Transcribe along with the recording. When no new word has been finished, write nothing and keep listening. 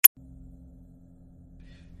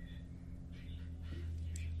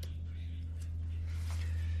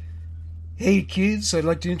Hey kids, I'd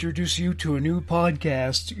like to introduce you to a new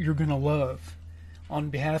podcast you're going to love. On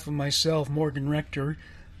behalf of myself, Morgan Rector,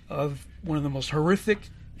 of one of the most horrific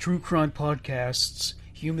true crime podcasts,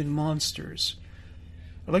 Human Monsters,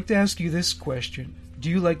 I'd like to ask you this question. Do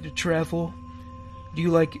you like to travel? Do you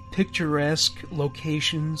like picturesque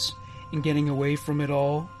locations and getting away from it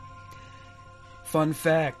all? Fun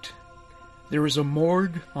fact, there is a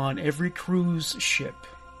morgue on every cruise ship.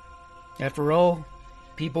 After all,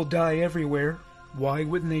 people die everywhere. Why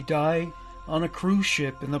wouldn't they die on a cruise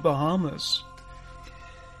ship in the Bahamas?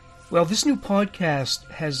 Well, this new podcast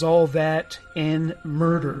has all that and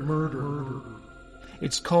murder.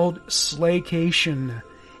 It's called Slaycation,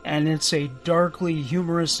 and it's a darkly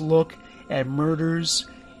humorous look at murders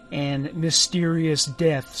and mysterious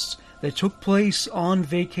deaths that took place on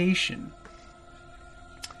vacation.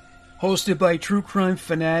 Hosted by true crime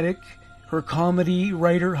fanatic, her comedy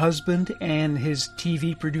writer husband, and his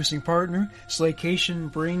TV producing partner, Slaycation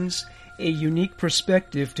brings a unique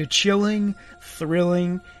perspective to chilling,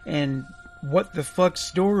 thrilling, and what the fuck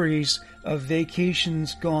stories of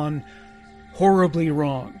vacations gone horribly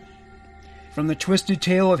wrong. From the twisted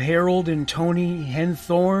tale of Harold and Tony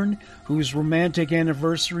Henthorne, whose romantic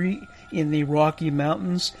anniversary in the Rocky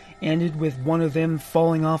Mountains ended with one of them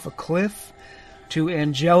falling off a cliff, to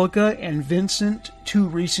Angelica and Vincent, two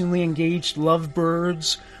recently engaged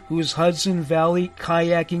lovebirds whose Hudson Valley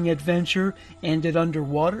kayaking adventure ended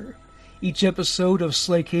underwater. Each episode of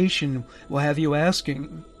Slaycation will have you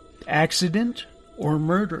asking, accident or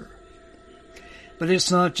murder? But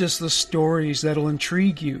it's not just the stories that'll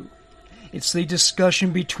intrigue you. It's the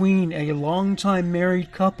discussion between a longtime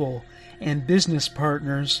married couple and business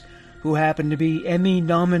partners who happen to be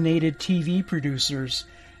Emmy-nominated TV producers.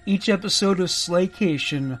 Each episode of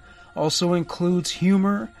Slaycation also includes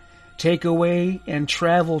humor, takeaway, and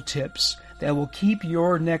travel tips that will keep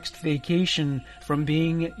your next vacation from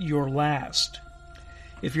being your last.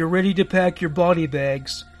 If you're ready to pack your body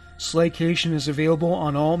bags, Slaycation is available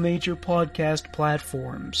on all major podcast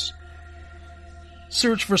platforms.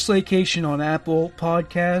 Search for Slaycation on Apple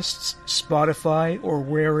Podcasts, Spotify, or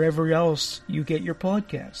wherever else you get your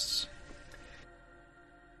podcasts.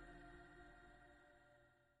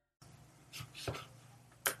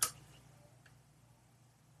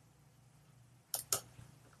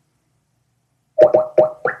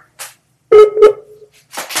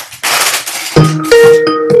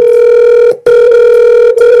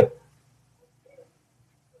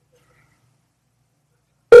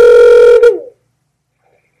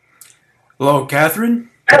 Hello, Catherine?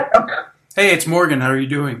 Hey, it's Morgan. How are you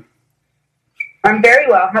doing? I'm very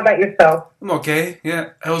well. How about yourself? I'm okay. Yeah.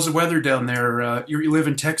 How's the weather down there? You live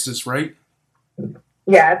in Texas, right?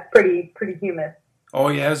 Yeah, it's pretty humid. Oh,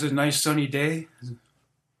 yeah. Is it a nice sunny day?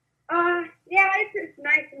 Yeah, it's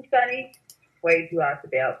nice and sunny. Way too hot to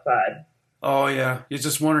be outside. Oh, yeah. You're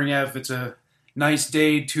just wondering if it's a nice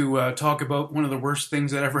day to talk about one of the worst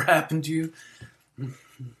things that ever happened to you?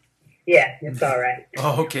 Yeah, it's all right.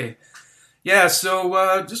 Oh, okay. Yeah,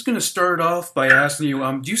 so just going to start off by asking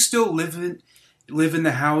you, do you still live in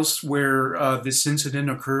the house where this incident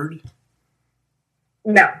occurred?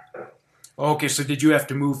 No. Okay, so did you have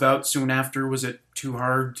to move out soon after? Was it too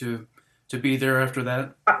hard to be there after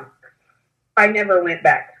that? I never went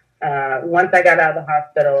back. Once I got out of the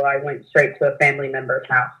hospital, I went straight to a family member's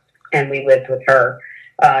house, and we lived with her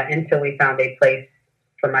until we found a place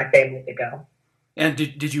for my family to go. And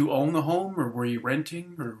did you own the home, or were you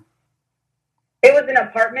renting, or? It was an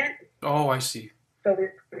apartment. Oh, I see. So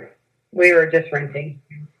we were just renting.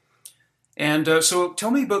 And so tell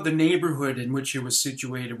me about the neighborhood in which it was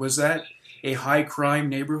situated. Was that a high-crime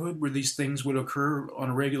neighborhood where these things would occur on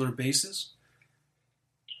a regular basis?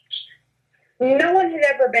 No one had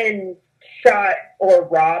ever been shot or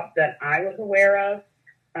robbed that I was aware of.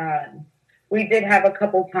 We did have a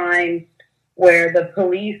couple times where the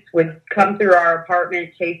police would come through our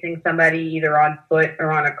apartment chasing somebody either on foot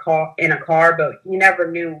or in a car, but you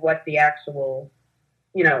never knew what the actual,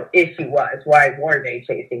 issue was. Why were they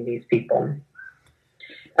chasing these people?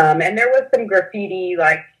 And there was some graffiti,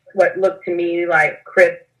 like what looked to me like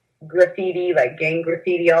Crip graffiti, like gang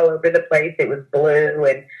graffiti all over the place. It was blue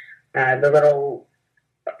and the little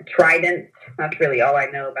trident. That's really all I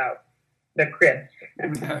know about the Crips.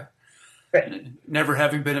 Never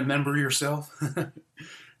having been a member yourself?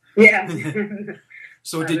 Yeah.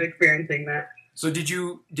 So I was experiencing that. So did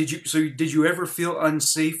you ever feel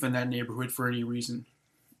unsafe in that neighborhood for any reason?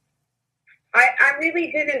 I really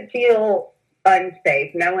didn't feel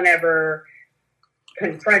unsafe. No one ever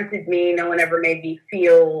confronted me. No one ever made me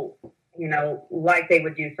feel, like they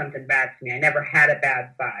would do something bad to me. I never had a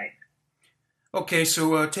bad vibe. Okay,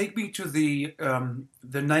 so take me to the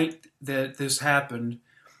night that this happened.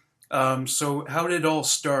 So how did it all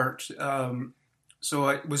start?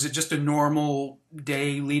 Was it just a normal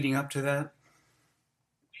day leading up to that?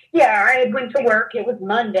 Yeah, I had went to work. It was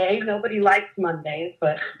Monday. Nobody likes Mondays,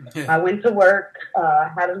 but I went to work,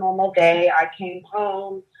 had a normal day. I came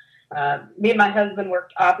home. Me and my husband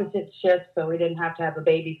worked opposite shifts, so we didn't have to have a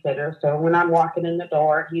babysitter. So when I'm walking in the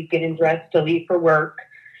door, he's getting dressed to leave for work.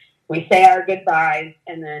 We say our goodbyes,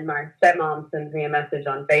 and then my stepmom sends me a message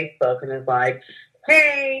on Facebook and is like,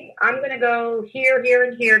 "Hey, I'm going to go here, here,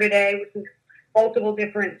 and here today," which is multiple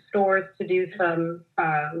different stores to do some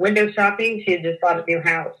window shopping. She had just bought a new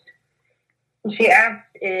house. She asked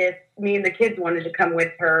if me and the kids wanted to come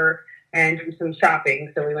with her and do some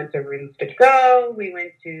shopping. So we went to Rooms to Go. We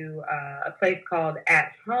went to a place called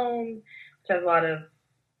At Home, which has a lot of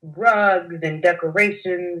rugs and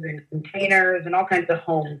decorations and containers and all kinds of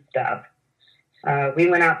home stuff. We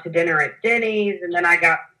went out to dinner at Denny's, and then I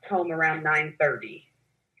got home around 9:30.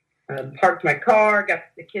 Parked my car, got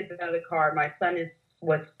the kids out of the car. My son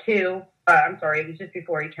was 2. I'm sorry, it was just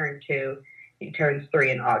before he turned 2. He turns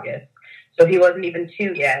 3 in August. So he wasn't even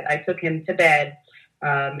 2 yet. I took him to bed,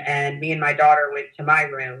 and me and my daughter went to my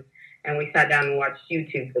room, and we sat down and watched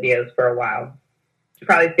YouTube videos for a while,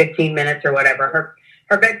 probably 15 minutes or whatever.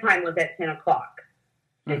 Her bedtime was at 10 o'clock.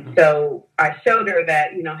 Mm-hmm. And so I showed her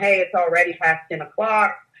that, hey, it's already past 10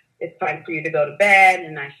 o'clock. It's time for you to go to bed.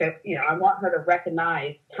 And I want her to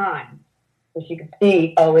recognize time so she can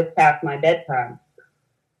see, oh, it's past my bedtime.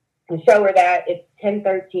 And show her that it's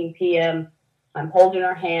 10:13 p.m. I'm holding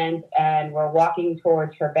her hand, and we're walking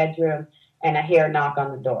towards her bedroom, and I hear a knock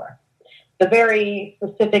on the door. The very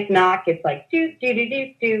specific knock, it's like, doo, doo, doo,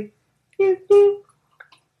 doo, doo, doo, doo.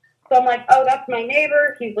 So I'm like, oh, that's my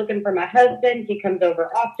neighbor. He's looking for my husband. He comes over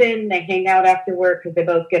often. They hang out after work because they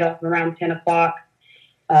both get up around 10 o'clock,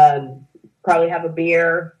 probably have a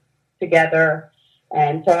beer together.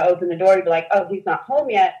 And so I open the door. He'd be like, oh, he's not home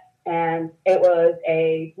yet. And it was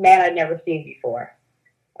a man I'd never seen before.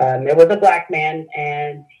 It was a black man,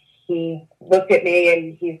 and he looked at me,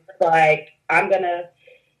 and he's like, I'm going to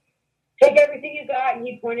take everything you got. And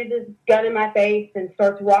he pointed his gun in my face and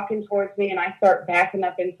starts walking towards me, and I start backing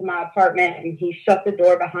up into my apartment, and he shut the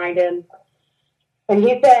door behind him. And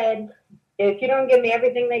he said, if you don't give me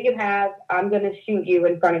everything that you have, I'm going to shoot you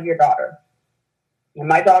in front of your daughter. And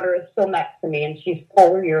my daughter is still next to me, and she's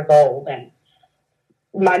 4 years old, and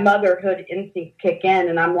my motherhood instincts kick in,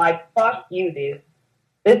 and I'm like, fuck you, dude.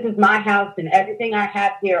 This is my house, and everything I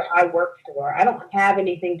have here, I worked for. I don't have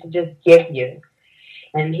anything to just give you.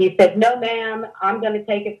 And he said, no, ma'am, I'm going to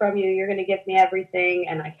take it from you. You're going to give me everything.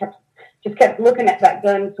 And I kept looking at that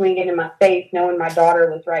gun swinging in my face, knowing my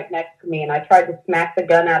daughter was right next to me. And I tried to smack the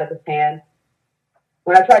gun out of his hand.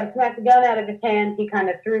 When I tried to smack the gun out of his hand, he kind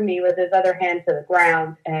of threw me with his other hand to the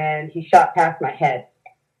ground, and he shot past my head.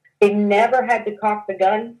 He never had to cock the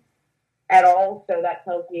gun at all, so that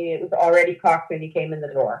tells me it was already cocked when he came in the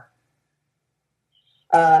door.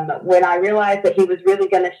 When I realized that he was really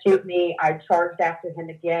going to shoot me, I charged after him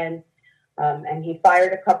again, and he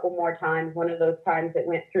fired a couple more times. One of those times it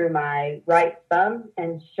went through my right thumb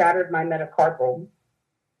and shattered my metacarpal.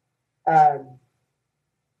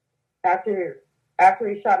 After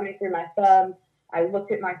he shot me through my thumb, I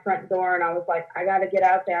looked at my front door, and I was like, I got to get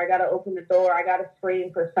out there. I got to open the door. I got to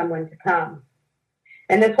scream for someone to come.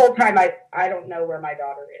 And this whole time, I don't know where my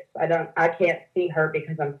daughter is. I can't see her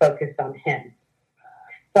because I'm focused on him.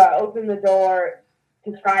 So I opened the door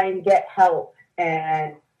to try and get help.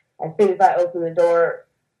 And as soon as I opened the door,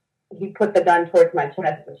 he put the gun towards my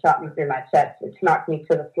chest and shot me through my chest, which knocked me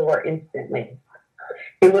to the floor instantly.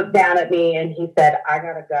 He looked down at me and he said, I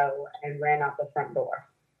got to go, and ran out the front door.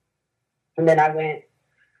 And then I went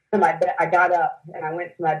to my bed. I got up and I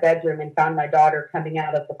went to my bedroom and found my daughter coming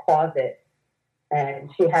out of the closet. And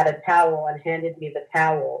she had a towel and handed me the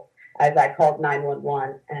towel as I called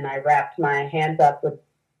 911. And I wrapped my hands up with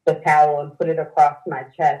the towel and put it across my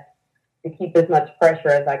chest to keep as much pressure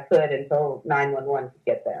as I could until 911 could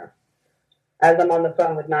get there. As I'm on the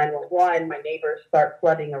phone with 911, my neighbors start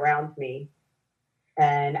flooding around me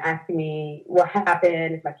and asking me what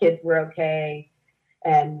happened, if my kids were okay.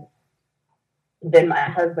 And then my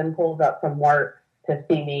husband pulls up from work to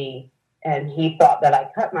see me, and he thought that I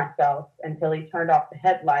cut myself until he turned off the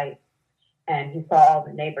headlights and he saw all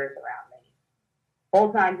the neighbors around me. The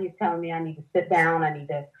whole time he's telling me I need to sit down, I need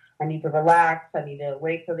to relax, I need to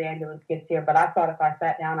wait till the ambulance gets here. But I thought if I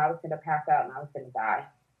sat down, I was going to pass out and I was going to die.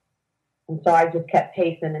 And so I just kept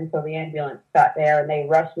pacing until the ambulance got there, and they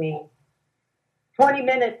rushed me 20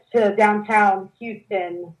 minutes to downtown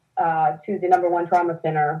Houston to the #1 trauma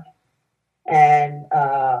center. and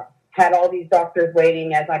had all these doctors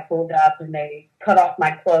waiting as I pulled up, and they cut off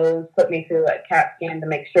my clothes, put me through a CAT scan to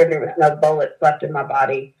make sure there was no bullets left in my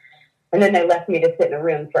body. And then they left me to sit in a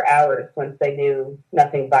room for hours once they knew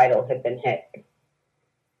nothing vital had been hit.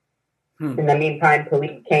 In the meantime,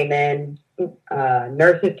 police came in,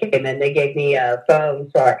 nurses came in. They gave me a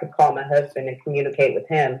phone so I could call my husband and communicate with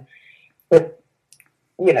him. But,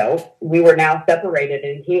 you know, we were now separated,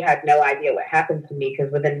 and he had no idea what happened to me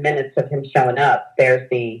because within minutes of him showing up, there's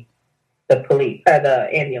the police, the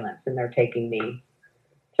ambulance, and they're taking me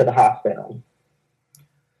to the hospital.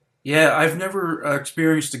 Yeah, I've never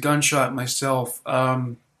experienced a gunshot myself.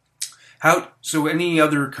 So any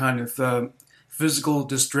other kind of physical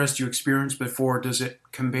distress you experienced before, does it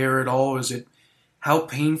compare at all? How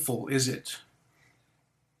painful is it?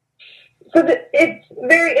 So it's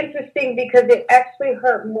very interesting because it actually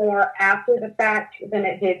hurt more after the fact than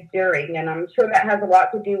it did during, and I'm sure that has a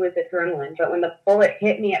lot to do with adrenaline. But when the bullet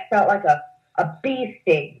hit me, it felt like a bee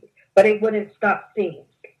sting, but it wouldn't stop stinging.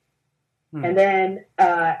 And then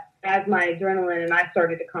as my adrenaline and I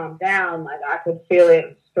started to calm down, like I could feel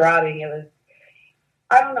it throbbing. It was,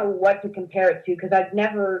 I don't know what to compare it to because I've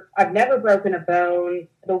never broken a bone.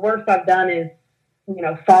 The worst I've done is, you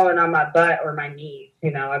know, falling on my butt or my knees.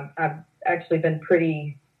 You know, I've actually been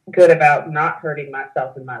pretty good about not hurting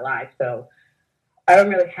myself in my life. So I don't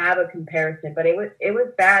really have a comparison, but it was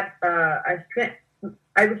bad. I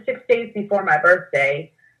was 6 days before my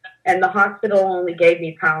birthday, and the hospital only gave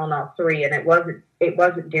me Tylenol 3, and it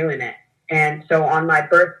wasn't doing it. And so on my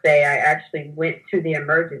birthday, I actually went to the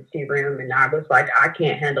emergency room, and I was like, I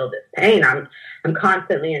can't handle this pain. I'm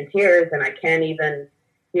constantly in tears, and I can't even,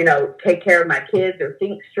 you know, take care of my kids or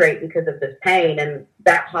think straight because of this pain. And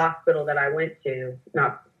that hospital that I went to,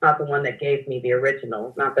 not the one that gave me the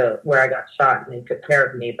original, not the where I got shot and they took care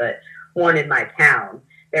of me, but one in my town.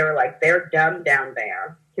 They were like, they're dumb down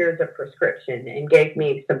there. Here's a prescription, and gave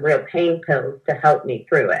me some real pain pills to help me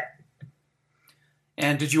through it.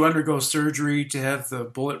 And did you undergo surgery to have the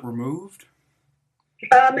bullet removed?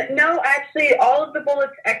 No, actually, all of the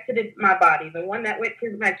bullets exited my body. The one that went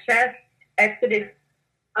through my chest exited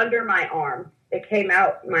under my arm. It came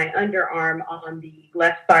out my underarm on the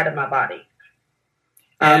left side of my body.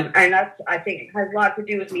 And that's, I think, it has a lot to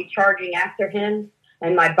do with me charging after him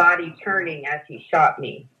and my body turning as he shot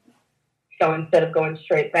me. So instead of going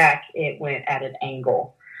straight back, it went at an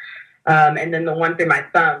angle. And then the one through my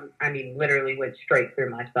thumb, I mean, literally went straight through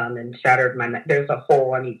my thumb and shattered there's a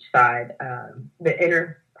hole on each side. The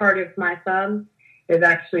inner part of my thumb is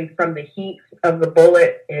actually from the heat of the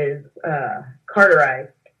bullet is cauterized.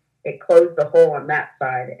 It closed the hole on that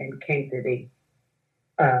side and came to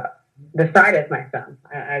the side of my thumb.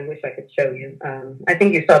 I wish I could show you. I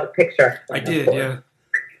think you saw the picture. I did, yeah.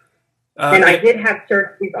 And I did have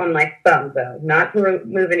surgeries on my thumb, though. Not to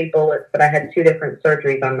remove any bullets, but I had 2 different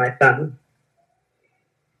surgeries on my thumb.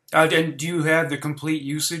 And do you have the complete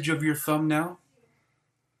usage of your thumb now?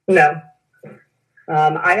 No.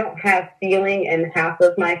 I don't have feeling in half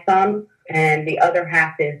of my thumb, and the other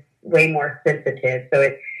half is way more sensitive. So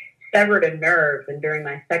it severed a nerve, and during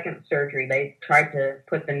my second surgery, they tried to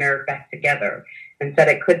put the nerve back together and said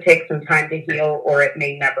it could take some time to heal or it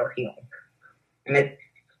may never heal. And it's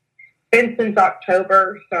been since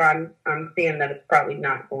October, so I'm seeing that it's probably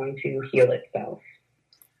not going to heal itself.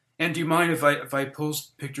 And do you mind if I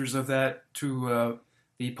post pictures of that to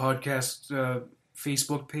the podcast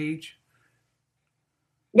Facebook page?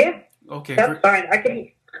 Yeah. Okay. That's fine. I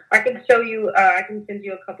can show you. I can send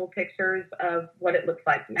you a couple pictures of what it looks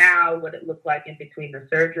like now, what it looked like in between the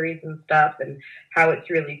surgeries and stuff, and how it's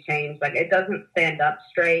really changed. Like, it doesn't stand up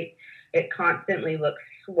straight. It constantly looks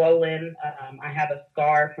swollen. I have a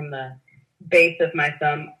scar from the base of my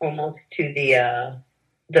thumb almost to the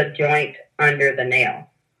joint under the nail.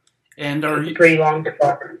 And it's a pretty long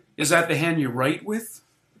scar. Is that the hand you write with?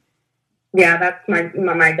 Yeah, that's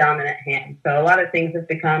my dominant hand. So a lot of things have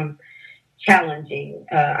become challenging.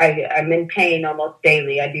 I'm in pain almost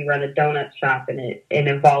daily. I do run a donut shop, and it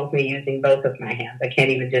involves me using both of my hands. I can't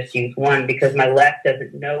even just use one because my left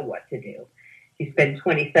doesn't know what to do. You spend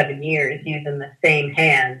 27 years using the same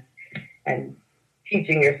hand, and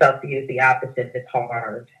teaching yourself to use the opposite is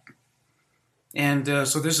hard. And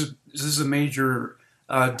so this is a major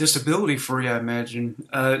disability for you, I imagine.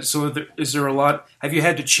 So is there a lot? Have you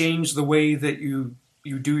had to change the way that you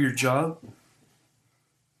do your job?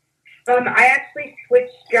 I actually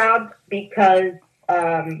switched jobs because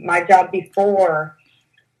my job before,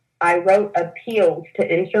 I wrote appeals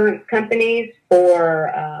to insurance companies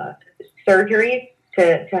for surgeries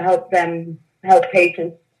to help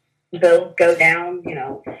patients' bills go down. You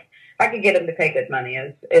know, I could get him to pay good money.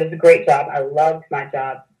 It was a great job. I loved my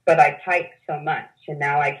job, but I typed so much, and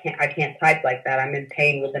now I can't type like that. I'm in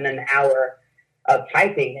pain within an hour of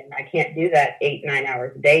typing, and I can't do that 8-9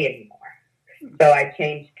 hours a day anymore. So I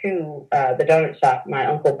changed to the donut shop. My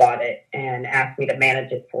uncle bought it and asked me to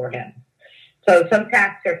manage it for him. So some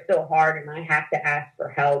tasks are still hard, and I have to ask for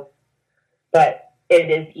help, but it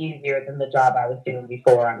is easier than the job I was doing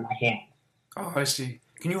before on my hands. Oh, I see.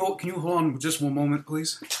 Can you hold on just one moment,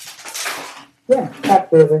 please? Yeah,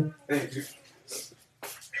 absolutely. Thank you.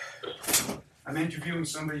 I'm interviewing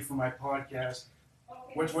somebody for my podcast.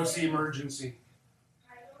 What's the emergency?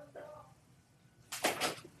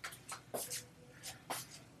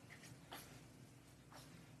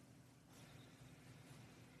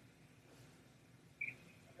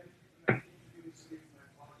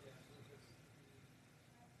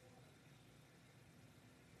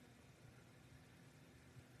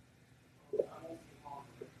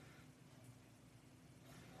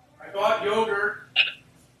 I bought yogurt.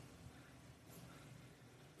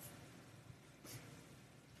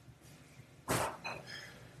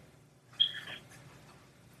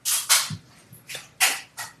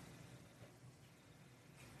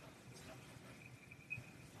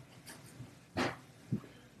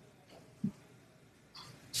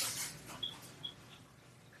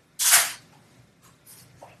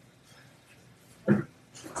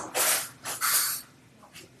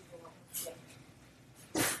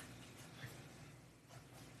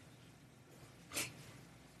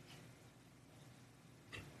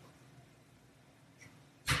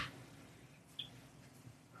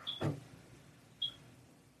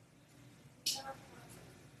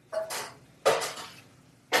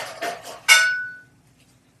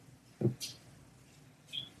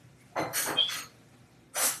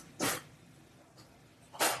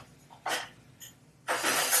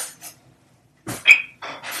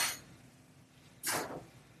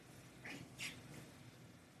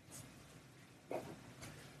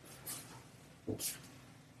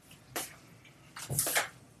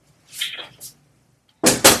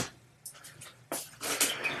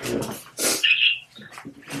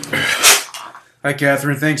 Hi,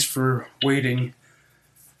 Catherine. Thanks for waiting.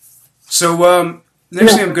 So,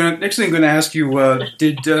 next thing I'm gonna ask you: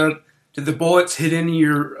 did the bullets hit any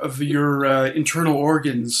of your internal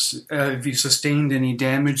organs? Have you sustained any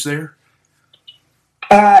damage there?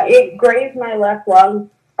 It grazed my left lung,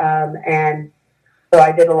 and so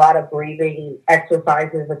I did a lot of breathing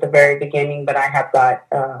exercises at the very beginning. But I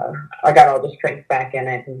got all the strength back in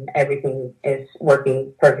it, and everything is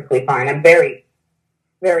working perfectly fine. I'm very,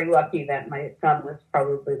 very lucky that my son was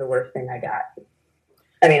probably the worst thing I got.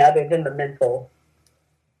 I mean, other than the mental.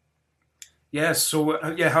 Yes. So,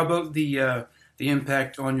 how about the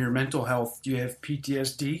impact on your mental health? Do you have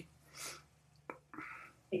PTSD?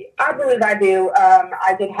 I believe I do.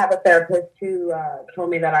 I did have a therapist who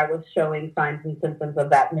told me that I was showing signs and symptoms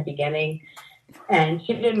of that in the beginning, and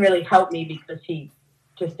she didn't really help me because she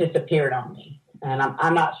just disappeared on me, and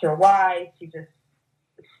I'm not sure why. She just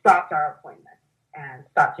stopped our appointment and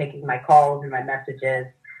stopped taking my calls and my messages.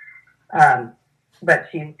 But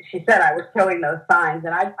she said I was showing those signs,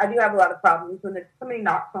 and I do have a lot of problems. When somebody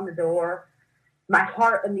knocks on the door, my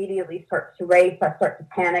heart immediately starts to race. I start to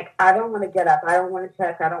panic. I don't want to get up. I don't want to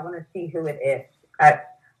check. I don't want to see who it is.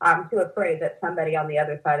 I'm too afraid that somebody on the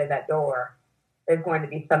other side of that door is going to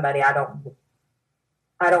be somebody I don't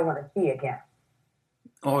want to see again.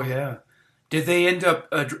 Oh, yeah. Did they end up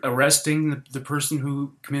arresting the person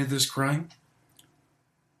who committed this crime?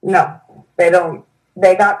 No, they don't.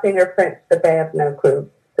 They got fingerprints, but they have no clue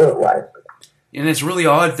who it was. And it's really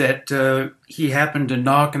odd that he happened to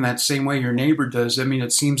knock in that same way your neighbor does. I mean,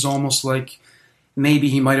 it seems almost like maybe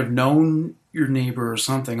he might have known your neighbor or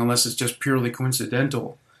something, unless it's just purely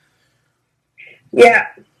coincidental. Yeah,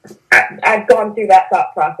 I've gone through that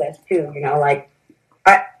thought process too.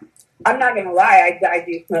 I'm not going to lie. I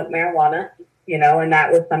do smoke marijuana, and that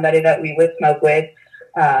was somebody that we would smoke with.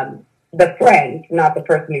 The friend, not the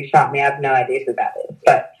person who shot me. I have no idea who that is.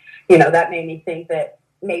 But, that made me think that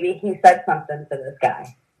maybe he said something to this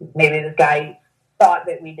guy. Maybe this guy thought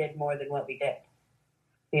that we did more than what we did.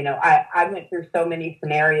 I went through so many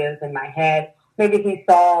scenarios in my head. Maybe he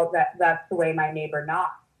saw that that's the way my neighbor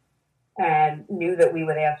knocked and knew that we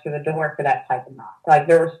would answer the door for that type of knock. Like,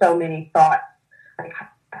 there were so many thoughts. Like,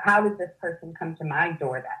 how did this person come to my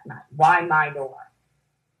door that night? Why my door?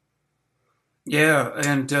 Yeah,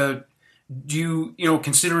 and do you,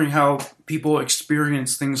 considering how people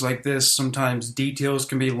experience things like this, sometimes details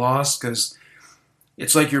can be lost because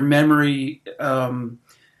it's like your memory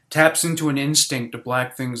taps into an instinct to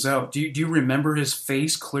black things out. Do you remember his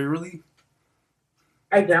face clearly?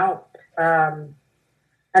 I don't.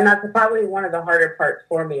 And that's probably one of the harder parts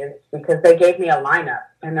for me is because they gave me a lineup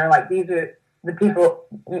and they're like, these are the people,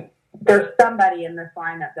 there's somebody in this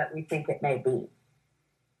lineup that we think it may be.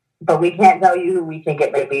 But we can't tell you who we think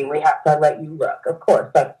it may be. We have to let you look. Of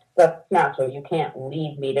course, that's natural. You can't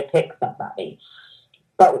leave me to pick somebody.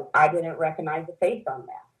 But I didn't recognize the face on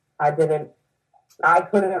that. I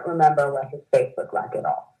couldn't remember what his face looked like at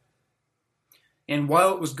all. And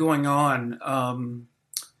while it was going on,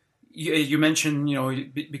 you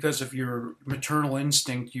mentioned, because of your maternal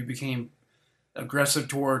instinct, you became aggressive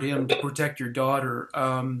toward him to protect your daughter.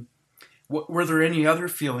 Were there any other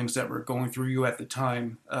feelings that were going through you at the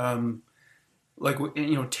time? Like,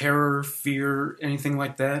 terror, fear, anything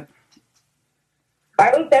like that?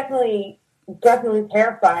 I was definitely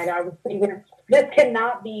terrified. I was thinking, this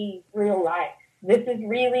cannot be real life. This is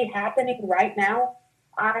really happening right now.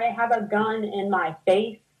 I have a gun in my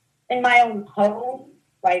face, in my own home.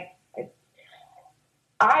 Like,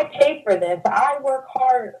 I pay for this. I work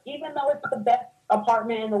hard, even though it's the best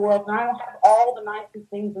apartment in the world, and I don't have all the nicest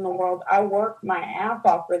things in the world. I work my ass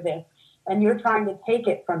off for this, and you're trying to take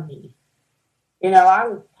it from me. I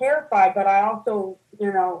was terrified, but I also,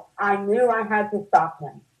 I knew I had to stop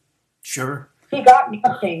him. Sure. He got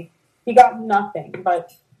nothing. He got nothing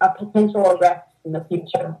but a potential arrest in the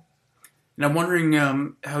future. And I'm wondering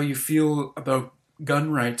how you feel about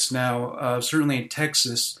gun rights now. Certainly in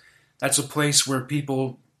Texas, that's a place where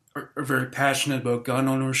people are very passionate about gun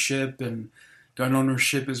ownership, and gun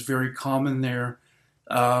ownership is very common there.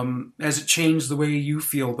 Has it changed the way you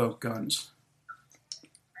feel about guns?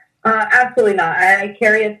 Absolutely not. I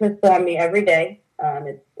carry a pistol on me every day.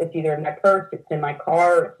 It's either in my purse, it's in my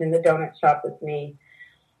car, it's in the donut shop with me,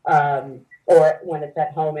 or when it's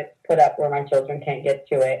at home, it's put up where my children can't get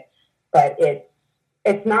to it. But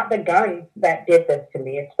it's not the gun that did this to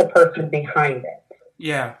me. It's the person behind it.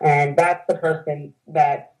 Yeah. And that's the person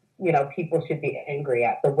that, people should be angry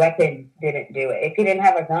at. The weapon didn't do it. If he didn't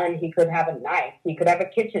have a gun, he could have a knife. He could have a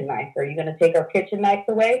kitchen knife. Are you going to take our kitchen knives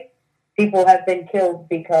away? People have been killed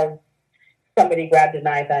because somebody grabbed a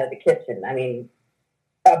knife out of the kitchen. I mean,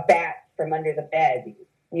 a bat from under the bed.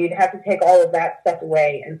 You'd have to take all of that stuff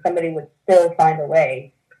away, and somebody would still find a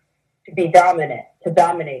way to be dominant, to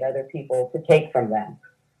dominate other people, to take from them.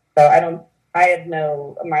 So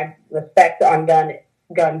my respect on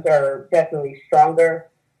guns are definitely stronger.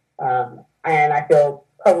 And I feel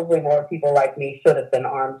probably more people like me should have been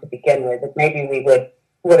armed to begin with. Maybe we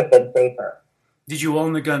would have been safer. Did you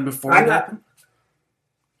own the gun before it happened?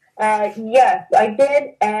 Yes, I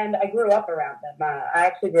did, and I grew up around them. I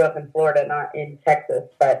actually grew up in Florida, not in Texas,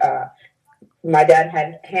 but my dad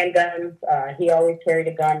had handguns. He always carried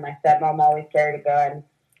a gun. My stepmom always carried a gun.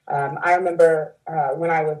 I remember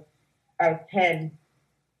when I was 10,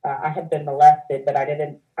 I had been molested, but I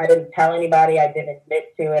didn't tell anybody. I didn't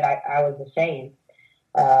admit to it. I was ashamed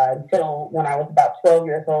until when I was about 12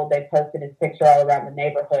 years old. They posted his picture all around the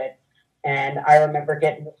neighborhood, and I remember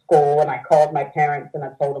getting to school and I called my parents and I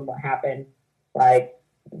told them what happened. I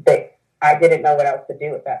didn't know what else to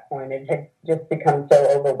do at that point. It had just become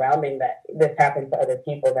so overwhelming that this happened to other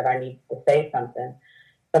people that I needed to say something.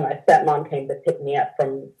 So my stepmom came to pick me up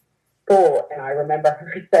from school, and I remember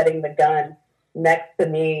her setting the gun next to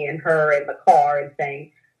me and her in the car and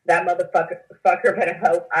saying, "That motherfucker better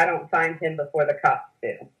hope I don't find him before the cops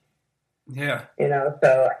do." Yeah.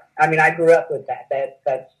 So, I mean, I grew up with that.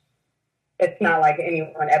 It's not like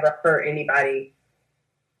anyone ever hurt anybody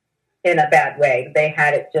in a bad way. They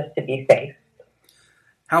had it just to be safe.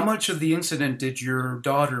 How much of the incident did your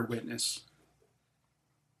daughter witness?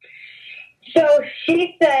 So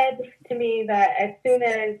she said to me that as soon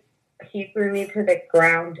as he threw me to the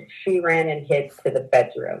ground, she ran and hid to the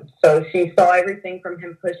bedroom. So she saw everything from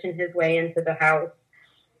him pushing his way into the house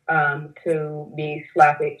to me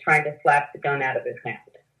trying to slap the gun out of his hand.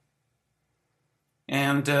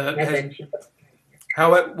 And then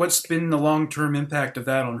what's been the long-term impact of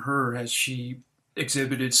that on her? Has she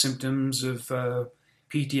exhibited symptoms of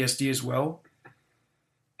PTSD as well?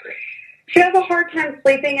 She has a hard time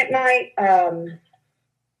sleeping at night.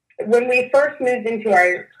 When we first moved into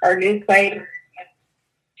our new place,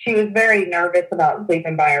 she was very nervous about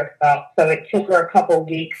sleeping by herself. So it took her a couple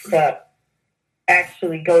weeks to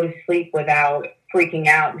actually go to sleep without freaking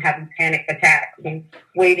out and having panic attacks and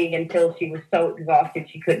waiting until she was so exhausted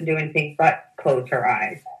she couldn't do anything but close her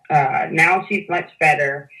eyes. Now she's much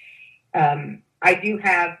better. I do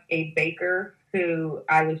have a baker who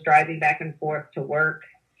I was driving back and forth to work,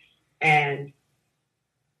 and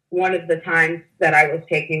one of the times that I was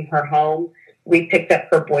taking her home, we picked up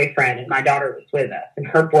her boyfriend, and my daughter was with us. And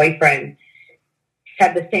her boyfriend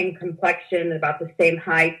had the same complexion, about the same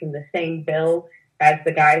height, and the same build as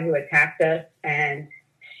the guy who attacked us. And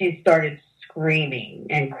she started screaming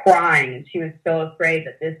and crying, and she was so afraid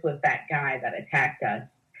that this was that guy that attacked us.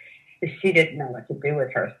 She didn't know what to do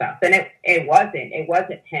with herself. And it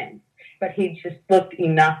wasn't him, but he just looked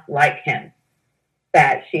enough like him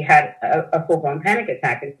that she had a full-blown panic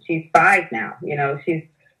attack. And she's 5 now. You know, she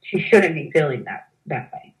shouldn't be feeling that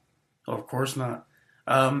way. Oh, of course not.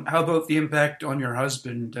 How about the impact on your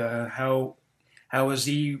husband? How has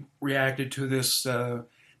he reacted to this,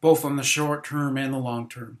 both on the short term and the long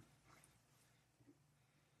term?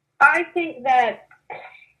 I think that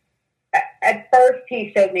at first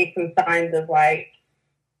he showed me some signs of, like,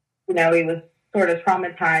 you know, he was sort of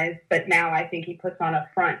traumatized, but now I think he puts on a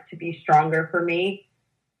front to be stronger for me.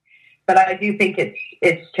 But I do think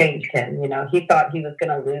it's changed him. You know, he thought he was going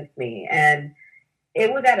to lose me, and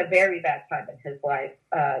it was at a very bad time in his life.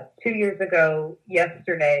 2 years ago,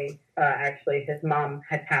 yesterday, actually, his mom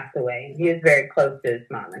had passed away. He was very close to his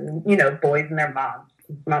mom. And, you know, boys and their moms,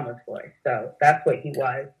 his mama's boy. So that's what he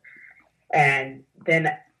was. And then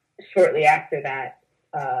shortly after that,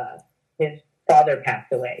 his father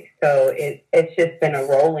passed away. So it's just been a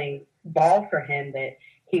rolling ball for him that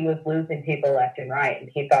he was losing people left and right, and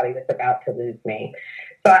he thought he was about to lose me.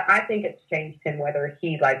 So I think it's changed him, whether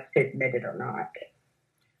he likes to admit it or not.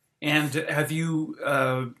 And have you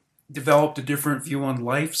developed a different view on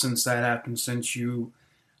life since that happened? Since you,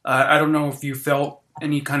 I don't know if you felt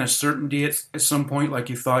any kind of certainty at some point, like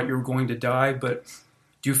you thought you were going to die, but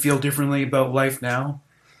do you feel differently about life now?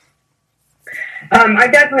 I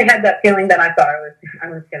definitely had that feeling that I thought I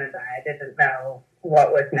was going to die. I didn't know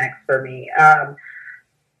what was next for me. I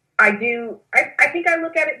think I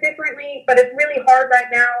look at it differently, but it's really hard right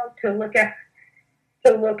now to look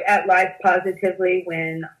at life positively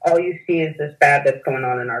when all you see is this bad that's going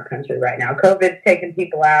on in our country right now. COVID's taking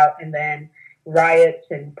people out, and then riots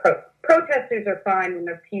and protesters are fine when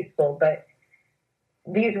they're peaceful, but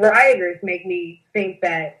these rioters make me think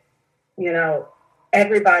that, you know,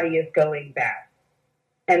 everybody is going bad,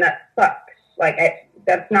 and that sucks. Like,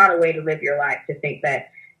 that's not a way to live your life, to think that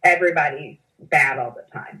everybody's bad all the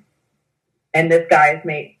time. And this guy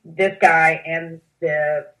and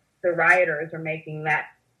the rioters are making that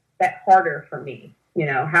harder for me. You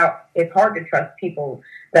know, how it's hard to trust people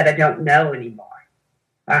that I don't know anymore.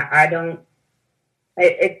 I don't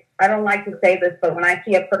like to say this, but when I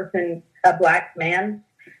see a black man,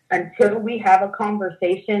 until we have a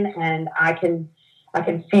conversation and I can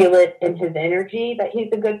feel it in his energy that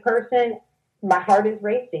he's a good person, my heart is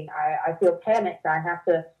racing. I feel panicked. I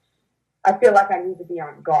feel like I need to be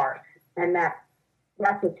on guard. And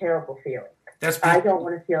that's a terrible feeling. I don't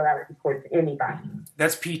want to feel that way towards anybody.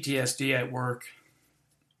 That's PTSD at work.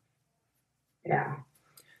 Yeah.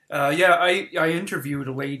 I interviewed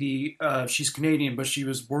a lady. She's Canadian, but she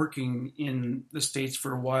was working in the States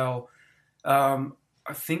for a while.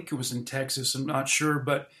 I think it was in Texas. I'm not sure,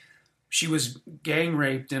 but she was gang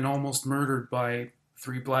raped and almost murdered by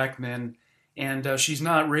 3 black men. And she's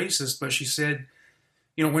not racist, but she said,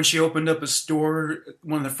 you know, when she opened up a store,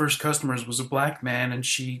 one of the first customers was a black man, and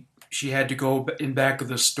she had to go in back of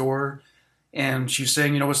the store, and she's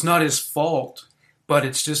saying, you know, it's not his fault, but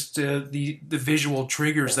it's just the visual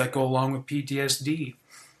triggers that go along with PTSD.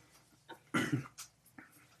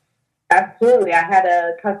 Absolutely. I had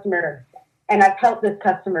a customer, and I've helped this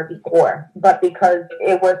customer before, but because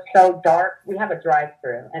it was so dark, we have a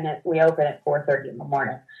drive-through, and we open at 4:30 in the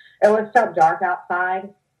morning. It was so dark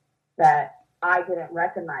outside that I didn't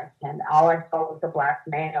recognize him. All I saw was a black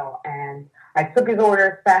male, and I took his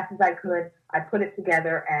order as fast as I could. I put it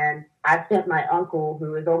together, and I sent my uncle,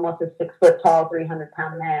 who is almost a 6-foot-tall,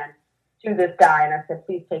 300-pound man, to this guy, and I said,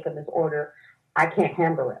 please take him this order. I can't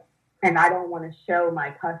handle it, and I don't want to show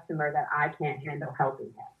my customer that I can't handle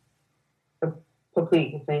helping him. So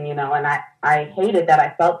please, and, you know, and I hated that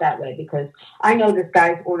I felt that way, because I know this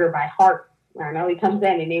guy's order by heart. I know he comes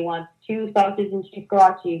in and he wants 2 sausage and cheese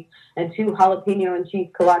kolaches and 2 jalapeno and cheese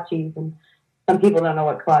kolaches, and some people don't know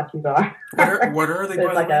what kolaches are. What are they?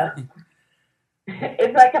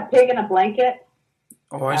 It's like a pig in a blanket.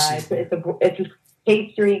 Oh, I see. It's a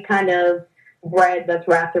pastry kind of bread that's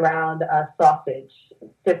wrapped around a sausage.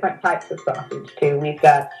 Different types of sausage too. We've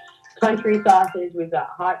got country sausage. We've got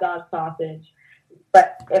hot dog sausage.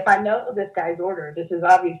 But if I know this guy's order, this is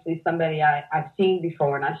obviously somebody I've seen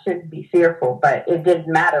before, and I shouldn't be fearful, but it didn't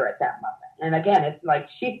matter at that moment. And again, it's like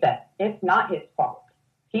she said, it's not his fault.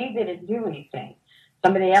 He didn't do anything.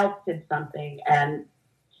 Somebody else did something, and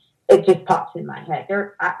it just pops in my head.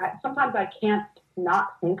 Sometimes I can't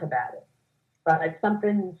not think about it. But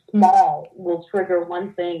something small will trigger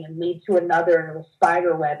one thing and lead to another and a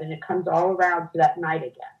spider web, and it comes all around to that night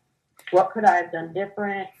again. What could I have done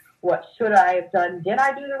different? What should I have done? Did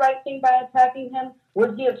I do the right thing by attacking him?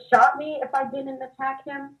 Would he have shot me if I didn't attack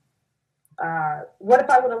him? What if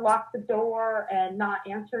I would have locked the door and not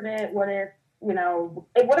answered it? What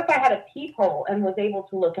if I had a peephole and was able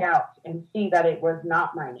to look out and see that it was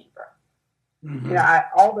not my neighbor? Mm-hmm.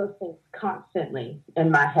 All those things constantly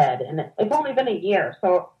in my head. And it's only been a year,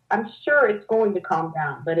 so I'm sure it's going to calm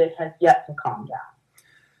down, but it has yet to calm down.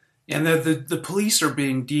 And the police are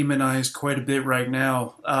being demonized quite a bit right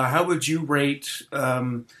now. How would you rate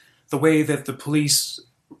the way that the police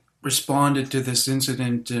responded to this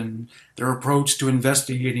incident and their approach to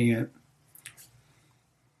investigating it?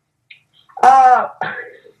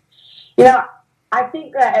 I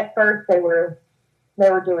think that at first they were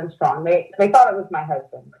doing strong. They thought it was my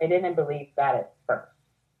husband. They didn't believe that at first.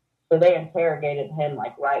 So they interrogated him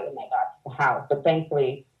like right when they got to the house. But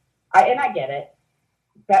thankfully, I get it.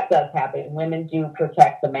 That does happen. Women do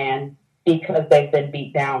protect the man because they've been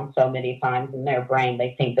beat down so many times in their brain.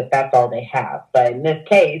 They think that that's all they have. But in this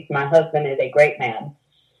case, my husband is a great man,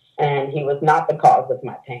 and he was not the cause of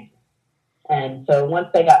my pain. And so once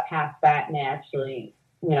they got past that and they actually,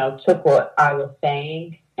 took what I was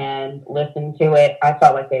saying and listened to it, I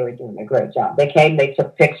felt like they were doing a great job. They came, they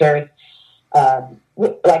took pictures.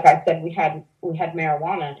 Like I said, we had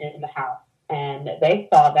marijuana in the house, and they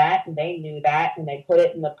saw that and they knew that, and they put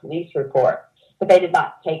it in the police report. But they did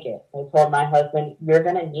not take it. They told my husband, "You're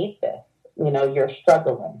going to need this. You're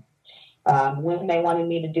struggling." When they wanted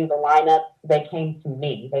me to do the lineup, they came to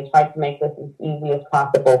me. They tried to make this as easy as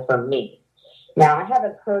possible for me. Now, I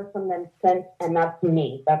haven't heard from them since, and that's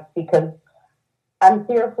me. That's because I'm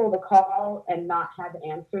fearful to call and not have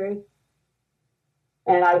answers.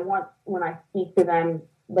 And I want, when I speak to them,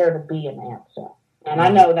 there to be an answer. And I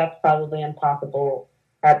know that's probably impossible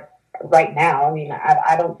right now. I mean,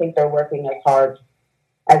 I don't think they're working as hard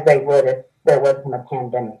as they would if there wasn't a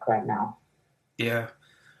pandemic right now. Yeah.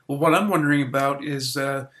 Well, what I'm wondering about is,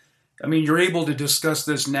 you're able to discuss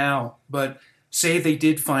this now, but say they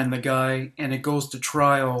did find the guy and it goes to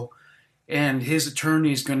trial and his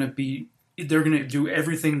attorney is they're going to do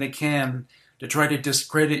everything they can to try to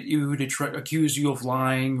discredit you, to try accuse you of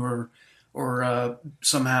lying or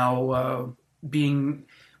somehow being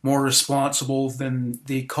more responsible than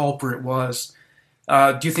the culprit was.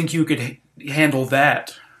 Do you think you could handle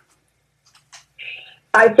that?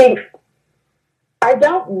 I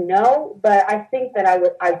don't know, but I think that I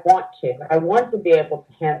want to. I want to be able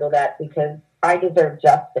to handle that because I deserve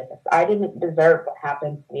justice. I didn't deserve what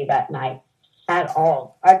happened to me that night at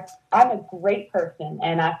all. I'm a great person,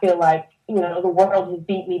 and I feel like, the world has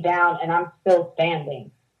beat me down, and I'm still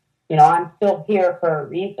standing. I'm still here for a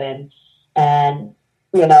reason, and,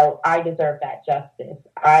 I deserve that justice.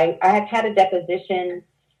 I have had a deposition.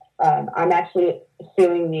 I'm actually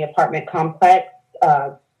suing the apartment complex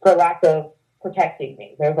for lack of protecting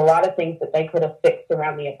me. There's a lot of things that they could have fixed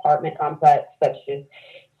around the apartment complex, such as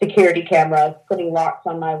security cameras, putting locks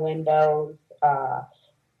on my windows,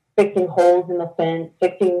 fixing holes in the fence,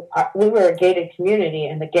 we were a gated community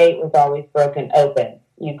and the gate was always broken open.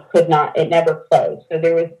 It never closed. So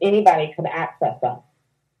anybody could access us.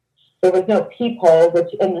 There was no peephole,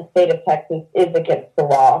 which in the state of Texas is against the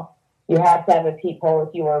law. You have to have a peephole if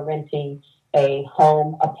you are renting a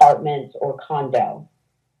home, apartment, or condo.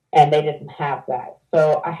 And they didn't have that.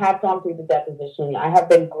 So I have gone through the deposition. I have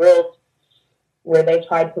been grilled where they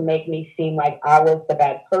tried to make me seem like I was the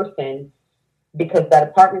bad person because that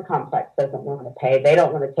apartment complex doesn't want to pay. They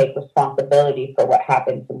don't want to take responsibility for what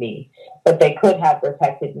happened to me. But they could have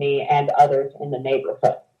protected me and others in the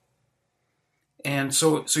neighborhood. And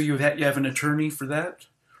so you have an attorney for that?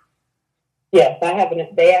 Yes, I have.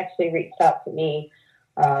 They actually reached out to me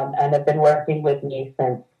and have been working with me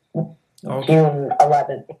since June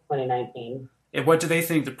 11th, 2019. And what do they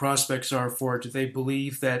think the prospects are for it? Do they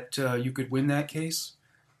believe that you could win that case?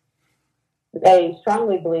 They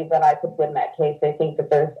strongly believe that I could win that case. They think that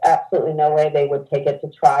there's absolutely no way they would take it to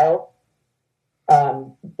trial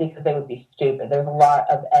because they would be stupid. There's a lot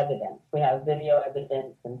of evidence. We have video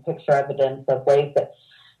evidence and picture evidence of ways that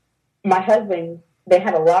my husband, they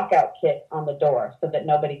had a lockout kit on the door so that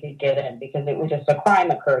nobody could get in because it was just a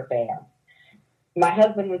crime occurred there. My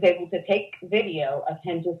husband was able to take video of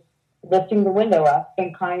him just lifting the window up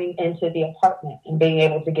and climbing into the apartment and being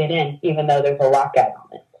able to get in, even though there's a lockout on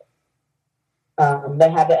it. They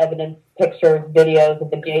have the evidence, pictures, videos of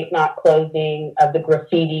the gate not closing, of the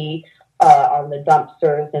graffiti on the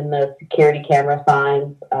dumpsters and the security camera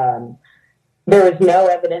signs. There was no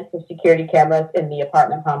evidence of security cameras in the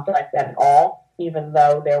apartment complex at all, even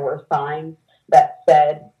though there were signs that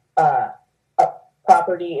said a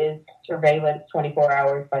property is surveillance 24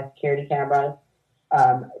 hours by security cameras.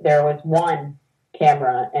 There was one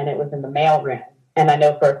camera, and it was in the mailroom. And I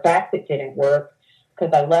know for a fact it didn't work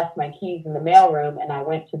because I left my keys in the mailroom, and I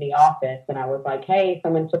went to the office, and I was like, hey,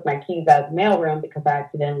 someone took my keys out of the mailroom because I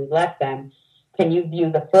accidentally left them. Can you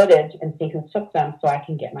view the footage and see who took them so I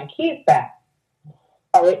can get my keys back?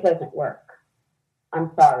 Oh, it doesn't work.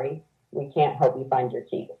 I'm sorry. We can't help you find your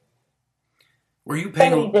keys. Were you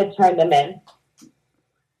paying? Somebody did turn them in.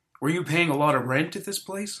 Were you paying a lot of rent at this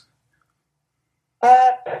place?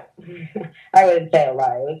 I wouldn't say a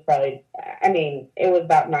lot. It was probably, it was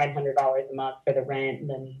about $900 a month for the rent, and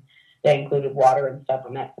then they included water and stuff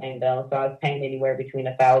on that same bill. So I was paying anywhere between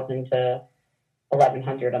 $1,000 to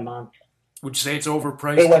 $1,100 a month. Would you say it's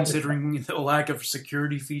overpriced considering the lack of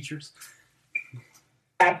security features?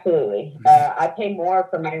 Absolutely. I pay more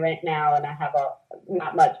for my rent now, and I have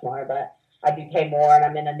not much more, but I do pay more, and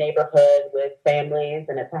I'm in a neighborhood with families,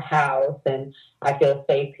 and it's a house, and I feel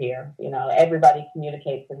safe here. You know, everybody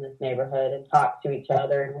communicates in this neighborhood and talks to each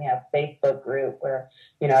other, and we have a Facebook group where,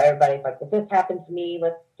 you know, everybody's like, if this happened to me,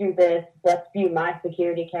 let's do this. Let's view my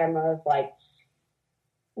security cameras. Like,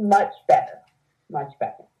 much better. Much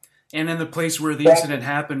better. And in the place where the incident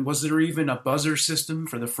happened, was there even a buzzer system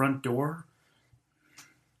for the front door?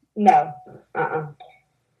 No. It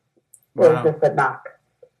was just a knock.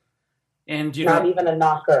 And not even a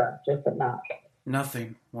knocker, just a knock.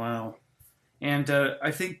 Nothing. Wow. And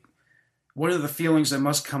I think one of the feelings that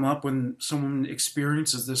must come up when someone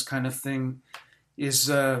experiences this kind of thing is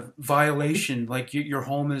violation. Like your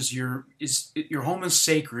home is your home is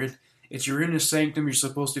sacred. It's your inner sanctum. You're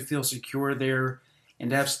supposed to feel secure there.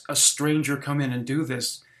 And to have a stranger come in and do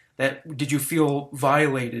this, did you feel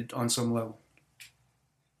violated on some level?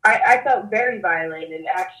 I felt very violated.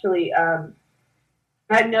 Actually,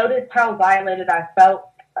 I noticed how violated I felt.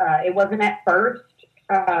 It wasn't at first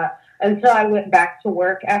until I went back to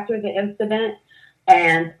work after the incident,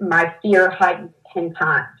 and my fear heightened 10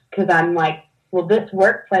 times because I'm like, well, this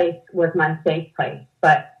workplace was my safe place,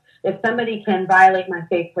 but if somebody can violate my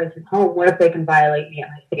safe place at home, what if they can violate me at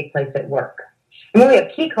my safe place at work? I mean, we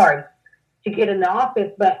have key cards to get in the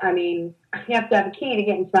office, but I mean, you have to have a key to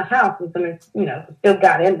get into my house, and someone, still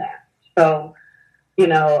got in there. So,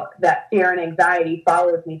 that fear and anxiety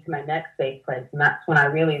follows me to my next safe place, and that's when I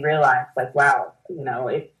really realized, like, wow,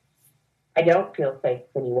 I don't feel safe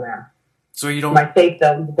anywhere. So you don't. My safe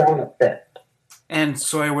zones don't exist. And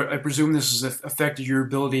so I presume this has affected your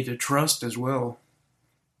ability to trust as well.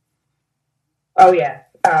 Oh yes,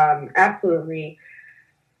 absolutely.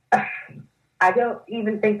 I don't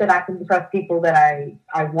even think that I can trust people that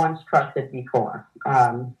I once trusted before.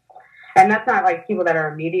 And that's not like people that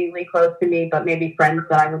are immediately close to me, but maybe friends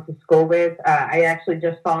that I went to school with. I actually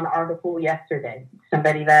just saw an article yesterday.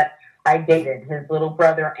 Somebody that I dated, his little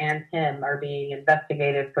brother and him are being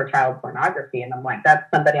investigated for child pornography. And I'm like, that's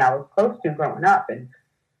somebody I was close to growing up. And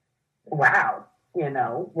wow,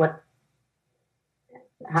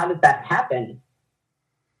 how did that happen?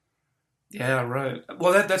 Yeah, right.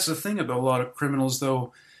 Well, that's the thing about a lot of criminals,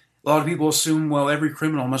 though. A lot of people assume, well, every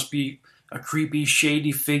criminal must be a creepy,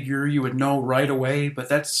 shady figure you would know right away. But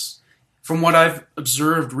that's, from what I've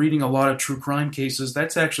observed reading a lot of true crime cases,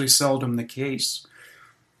 that's actually seldom the case.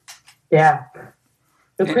 Yeah.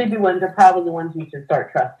 The creepy ones are probably the ones you should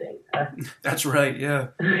start trusting. That's right, yeah.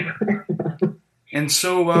 And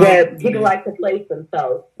so... people like to place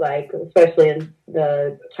themselves, like, especially in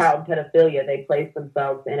the child pedophilia, they place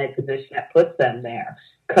themselves in a position that puts them there.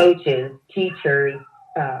 Coaches, teachers,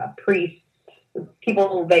 priests,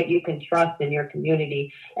 people that you can trust in your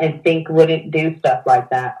community and think wouldn't do stuff like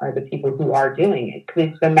that are the people who are doing it, because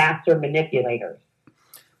it's the master manipulators.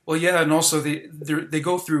 Well, yeah, and also they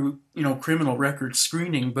go through, criminal record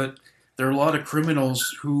screening, but there are a lot of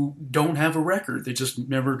criminals who don't have a record. They just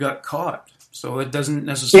never got caught. So it doesn't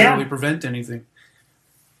necessarily prevent anything.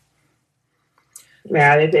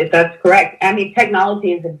 Yeah, that's correct. I mean,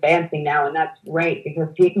 technology is advancing now, and that's great because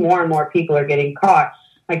more and more people are getting caught.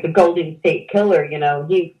 Like the Golden State Killer,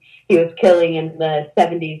 he was killing in the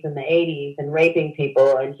 70s and the 80s and raping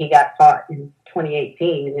people, and he got caught in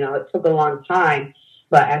 2018. It took a long time,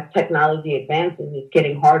 but as technology advances, it's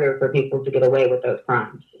getting harder for people to get away with those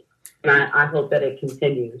crimes. And I hope that it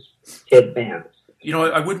continues to advance.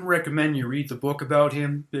 I wouldn't recommend you read the book about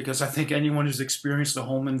him because I think anyone who's experienced a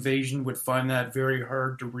home invasion would find that very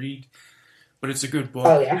hard to read. But it's a good book.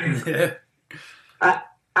 Oh, yeah.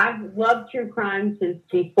 I've loved true crime since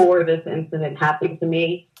before this incident happened to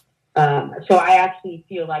me. So I actually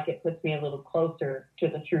feel like it puts me a little closer to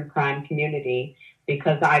the true crime community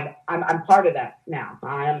because I'm part of that now.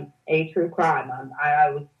 I am a true crime. I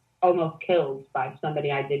was almost killed by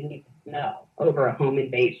somebody I didn't even know over a home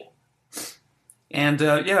invasion. And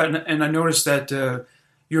and I noticed that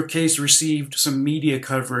your case received some media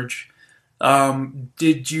coverage.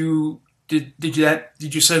 Did you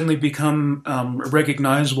suddenly become a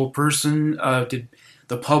recognizable person? Did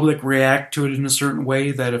the public react to it in a certain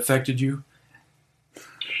way that affected you?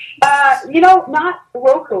 Not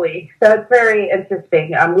locally. So it's very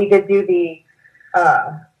interesting. We did do me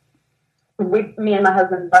and my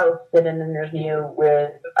husband both did an interview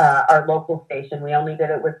with our local station. We only did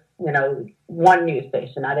it with, one news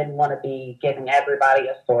station. I didn't want to be giving everybody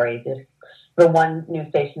a story, just the one news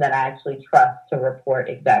station that I actually trust to report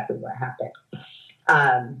exactly what happened.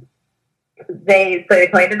 They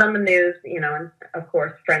played it on the news, and of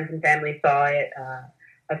course friends and family saw it.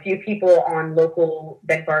 A few people on local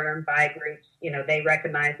bed, barter, and buy groups, they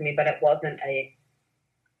recognized me, but it wasn't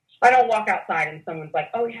I don't walk outside and someone's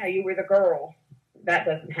like, oh yeah, you were the girl. That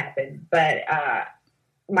doesn't happen. But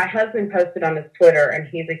my husband posted on his Twitter, and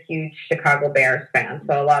he's a huge Chicago Bears fan.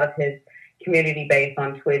 So a lot of his community base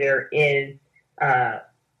on Twitter is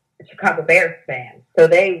Chicago Bears fans. So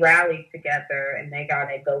they rallied together and they got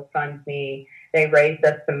a GoFundMe. They raised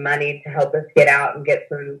us some money to help us get out and get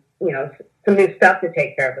some new stuff to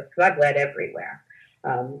take care of us because I bled everywhere.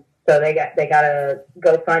 So they got a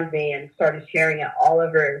GoFundMe and started sharing it all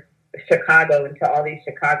over Chicago and to all these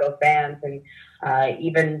Chicago fans. And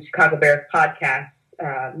even Chicago Bears podcast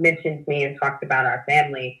mentioned me and talked about our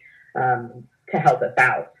family to help us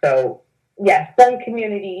out. So, yes, some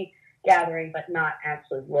community gathering, but not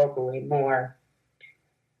actually locally, more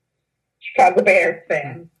Chicago Bears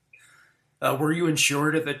fans. Were you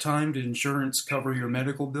insured at the time? Did insurance cover your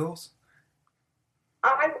medical bills?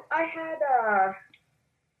 I had,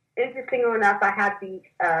 interestingly enough, I had the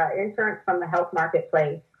insurance from the health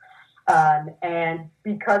marketplace. And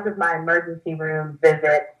because of my emergency room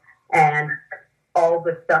visit and all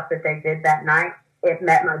the stuff that they did that night, it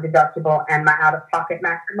met my deductible and my out-of-pocket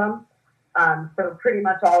maximum. So pretty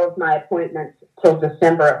much all of my appointments till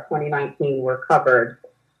December of 2019 were covered.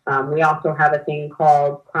 We also have a thing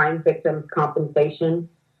called Crime Victims Compensation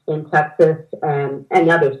in Texas, and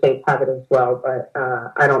other states have it as well, but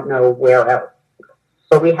I don't know where else.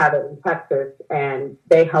 But we have it in Texas, and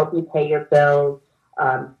they help you pay your bills.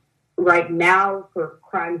 Right now, for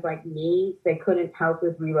crimes like me, they couldn't help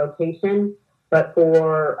with relocation, but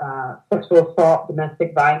for sexual assault,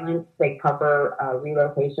 domestic violence, they cover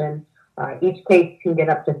relocation. Each case can get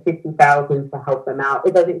up to $50,000 to help them out.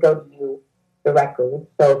 It doesn't go to you directly.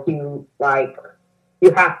 So if you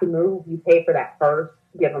have to move, you pay for that first,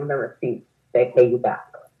 give them the receipt. They pay you back.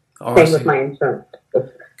 Same with my insurance.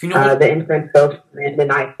 The insurance goes in,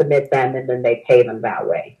 and I submit them, and then they pay them that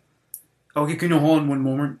way. Okay, can you hold on one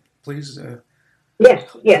moment, please? Yes.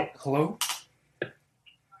 Hello?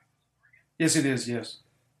 Yes, it is, yes.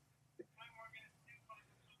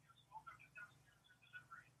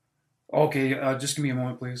 Okay, just give me a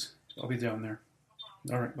moment, please. I'll be down there.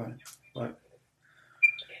 All right, bye.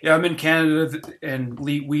 Yeah, I'm in Canada, and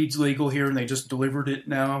weed's legal here, and they just delivered it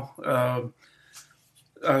now.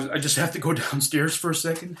 I just have to go downstairs for a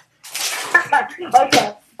second. Okay.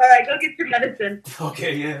 All right, go get your medicine.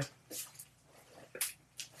 Okay, yeah.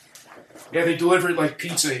 Yeah, they deliver it like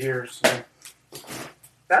pizza here. So.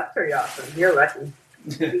 That's pretty awesome. You're lucky.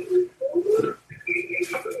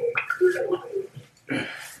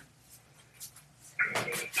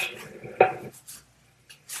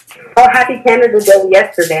 Oh, happy Canada Day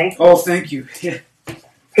yesterday. Oh, thank you. Yeah.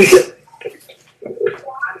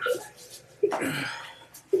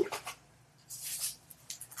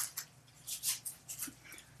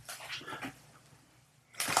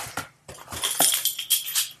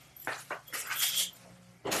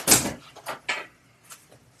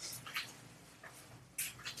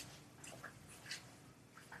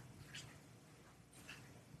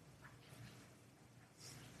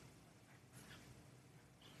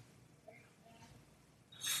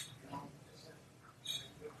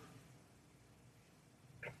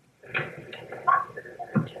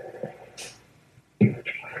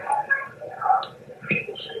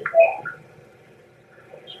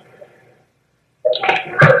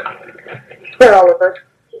 Here, Oliver.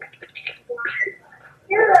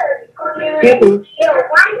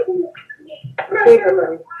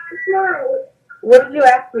 What did you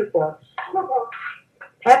ask me for?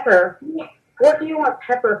 Pepper? What do you want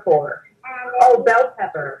pepper for? Oh, bell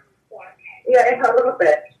pepper. Yeah, a little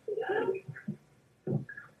bit.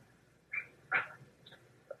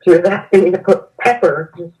 She was asking me to put pepper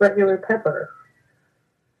pepper, just regular pepper.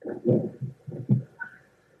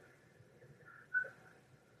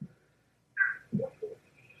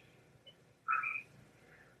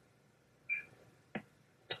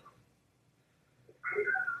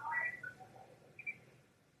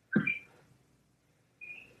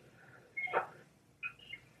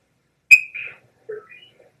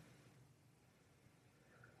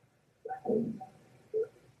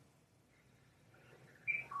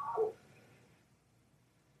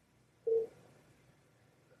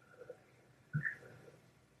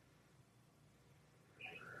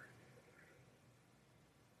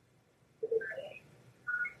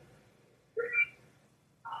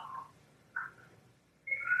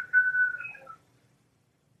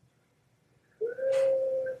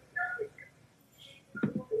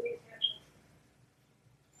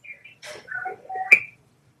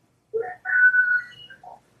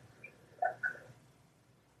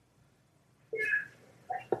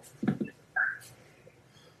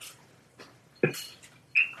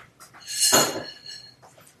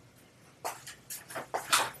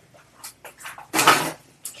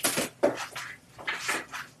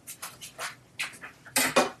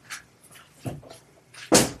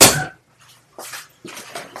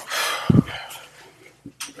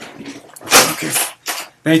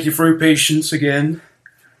 Thank you for your patience again.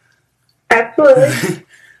 Absolutely.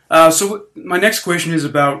 So my next question is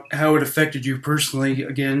about how it affected you personally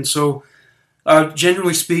again. So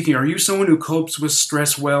generally speaking, are you someone who copes with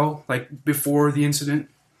stress well, like before the incident?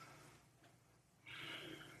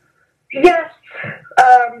 Yes.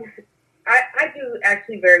 I do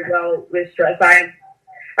actually very well with stress. I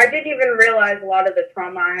didn't even realize a lot of the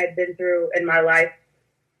trauma I had been through in my life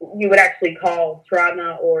you would actually call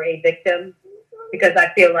trauma or a victim, because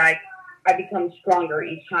I feel like I become stronger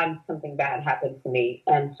each time something bad happens to me.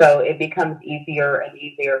 And so it becomes easier and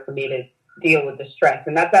easier for me to deal with the stress.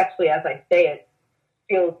 And that's actually, as I say it,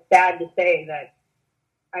 feels sad to say that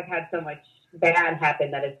I've had so much bad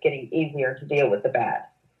happen that it's getting easier to deal with the bad,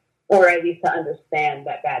 or at least to understand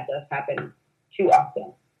that bad does happen too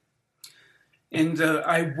often. And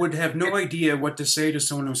I would have no idea what to say to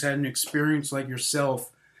someone who's had an experience like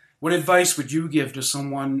yourself. What advice would you give to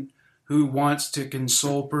someone who wants to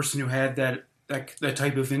console a person who had that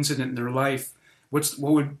type of incident in their life? What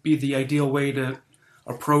would be the ideal way to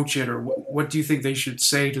approach it, or what do you think they should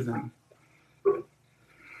say to them?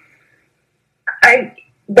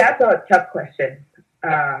 That's a tough question.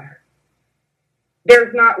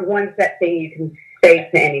 There's not one set thing you can say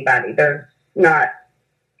to anybody. There's not.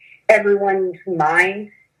 Everyone's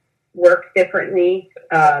mind works differently.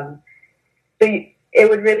 So it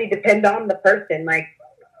would really depend on the person. Like,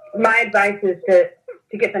 my advice is to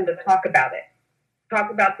get them to talk about it.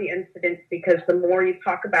 Talk about the incident, because the more you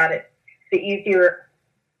talk about it, the easier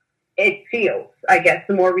it feels. I guess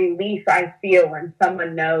the more relief I feel when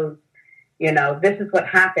someone knows, this is what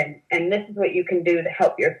happened and this is what you can do to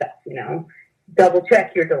help yourself, Double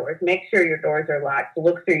check your doors. Make sure your doors are locked.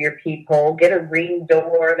 Look through your peephole. Get a Ring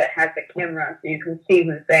door that has a camera so you can see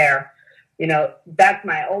who's there. That's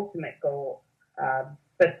my ultimate goal.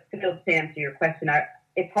 But still, to answer your question,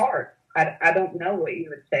 it's hard. I don't know what you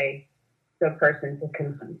would say to a person to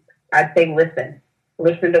confront. I'd say listen.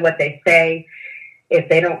 Listen to what they say. If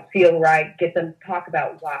they don't feel right, get them to talk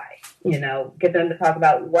about why. Get them to talk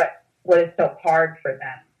about what is so hard for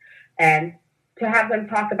them. And to have them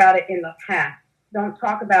talk about it in the past. Don't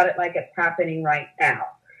talk about it like it's happening right now.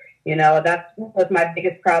 That was my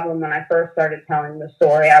biggest problem when I first started telling the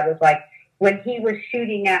story. I was like, when he was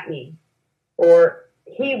shooting at me, or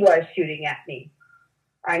he was shooting at me,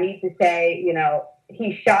 I need to say,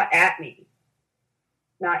 he shot at me,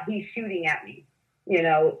 not he's shooting at me.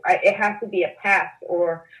 It has to be a past,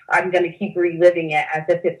 or I'm going to keep reliving it as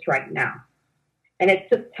if it's right now. And it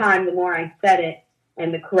took time. The more I said it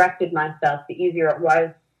and corrected myself, the easier it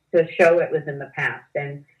was to show it was in the past,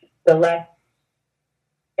 and the less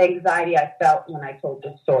anxiety I felt when I told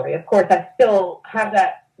the story. Of course, I still have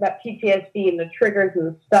that PTSD and the triggers and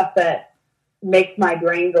the stuff that makes my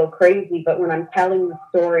brain go crazy. But when I'm telling the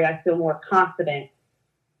story, I feel more confident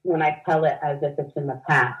when I tell it as if it's in the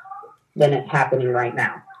past than it's happening right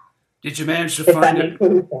now. Did you manage to find it?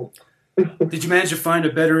 Did you manage to find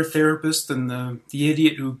a better therapist than the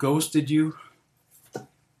idiot who ghosted you?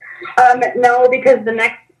 No, because the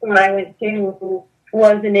next one I went to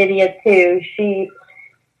was an idiot too.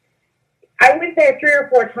 I went there 3 or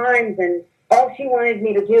 4 times, and all she wanted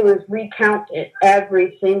me to do was recount it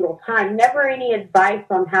every single time. Never any advice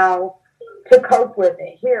on how to cope with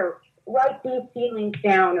it. Here, write these feelings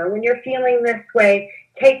down, or when you're feeling this way,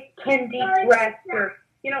 take 10 deep breaths, or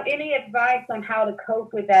any advice on how to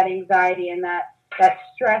cope with that anxiety and that that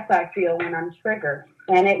stress I feel when I'm triggered.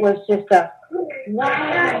 And it was just a,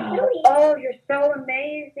 wow, oh, you're so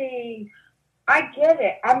amazing. I get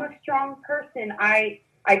it. I'm a strong person. I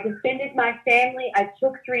defended my family. I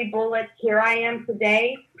took 3 bullets. Here I am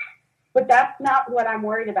today. But that's not what I'm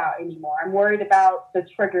worried about anymore. I'm worried about the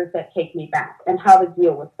triggers that take me back and how to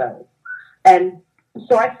deal with those. And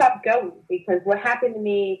so I stopped going because what happened to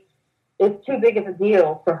me is too big of a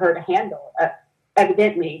deal for her to handle,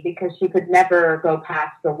 evidently, because she could never go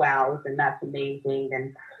past the wows and that's amazing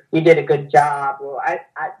and you did a good job. Well,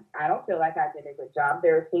 I don't feel like I did a good job.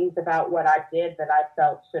 There are things about what I did that I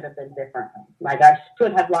felt should have been different. Like I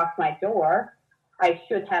should have locked my door. I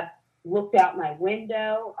should have looked out my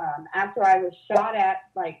window. After I was shot at,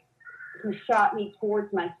 like, who shot me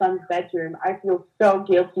towards my son's bedroom, I feel so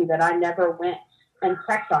guilty that I never went and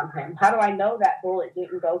checked on him. How do I know that bullet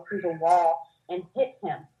didn't go through the wall and hit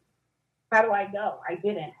him? How do I know? I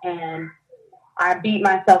didn't. And I beat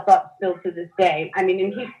myself up still to this day. I mean,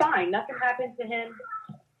 and he's fine. Nothing happened to him.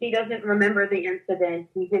 He doesn't remember the incident.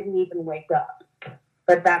 He didn't even wake up.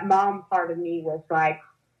 But that mom part of me was like,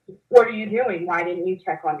 what are you doing? Why didn't you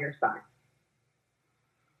check on your son?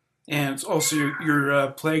 And also,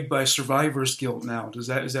 you're plagued by survivor's guilt now. Is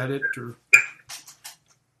that it? Or?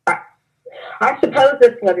 I suppose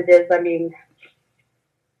that's what it is. I mean,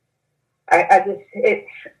 I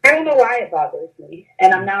don't know why it bothers me,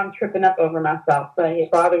 and I'm tripping up over myself. But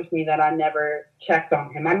it bothers me that I never checked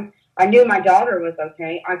on him. I knew my daughter was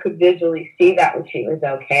okay. I could visually see that when she was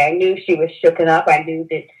okay. I knew she was shooken up. I knew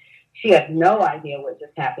that she had no idea what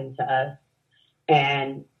just happened to us,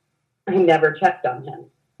 and I never checked on him.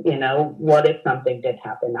 You know, what if something did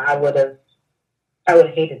happen? I would have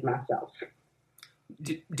hated myself.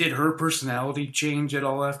 Did her personality change at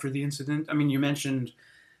all after the incident? I mean, you mentioned,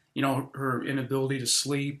 you know, her inability to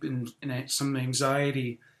sleep and some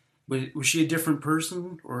anxiety. Was she a different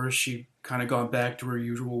person, or has she kind of gone back to her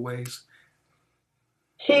usual ways?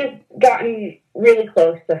 She's gotten really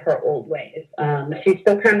close to her old ways. She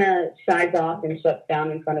still kind of shies off and shuts down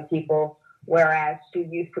in front of people, whereas she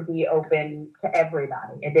used to be open to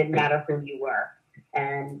everybody. It didn't matter who you were.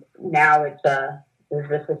 And now is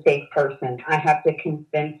this a safe person? I have to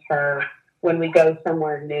convince her when we go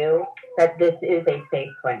somewhere new that this is a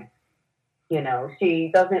safe place. You know,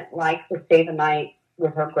 she doesn't like to stay the night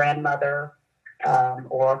with her grandmother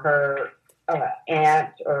or her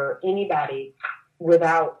aunt or anybody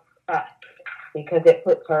without us because it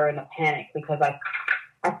puts her in a panic because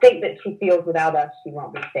I think that she feels without us she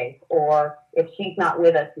won't be safe. Or if she's not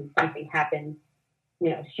with us and something happens, you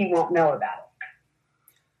know, she won't know about it.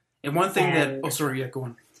 And one thing go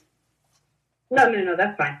on. No,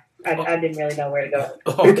 that's fine. I didn't really know where to go.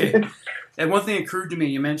 Okay. And one thing occurred to me,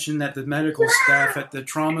 you mentioned that the medical staff at the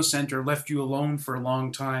trauma center left you alone for a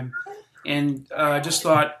long time. And I just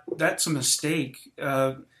thought, that's a mistake.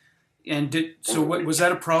 What was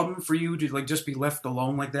that a problem for you to just be left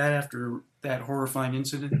alone like that after that horrifying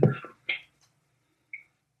incident?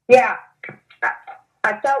 Yeah.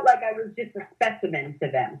 I felt like I was just a specimen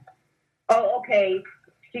to them. Oh, okay,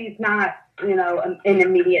 she's not, you know, in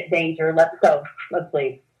immediate danger. Let's go. Let's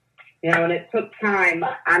leave. You know, and it took time.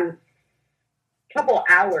 A couple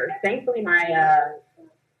hours. Thankfully, my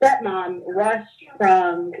stepmom rushed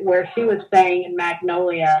from where she was staying in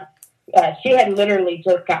Magnolia. She had literally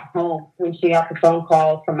just got home when she got the phone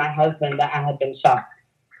call from my husband that I had been shot.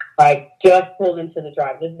 I just pulled into the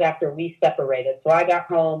drive. This is after we separated. So I got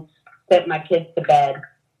home, sent my kids to bed,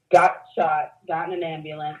 got shot, got in an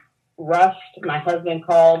ambulance, rushed. My husband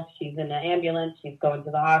called. She's in the ambulance. She's going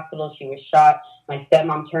to the hospital. She was shot. My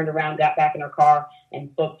stepmom turned around, got back in her car,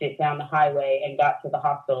 and booked it down the highway and got to the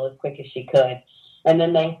hospital as quick as she could. And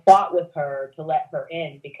then they fought with her to let her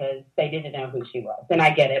in because they didn't know who she was. And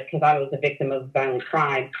I get it because I was a victim of violent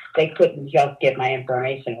crime. They couldn't just give my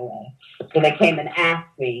information away. So they came and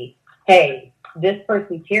asked me, hey, this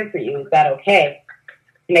person's here for you. Is that okay?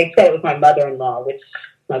 And they said it was my mother-in-law, which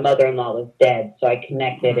my mother-in-law was dead. So I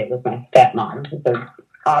connected it with my stepmom. They're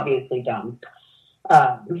obviously dumb.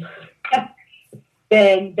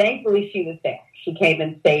 Then thankfully she was there. She came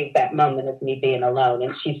and saved that moment of me being alone,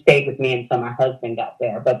 and she stayed with me until my husband got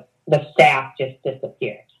there. But the staff just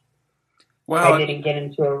disappeared. Wow. I didn't get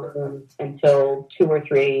into a room until 2 or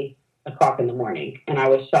 3 o'clock in the morning, and I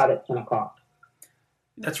was shot at 10 o'clock.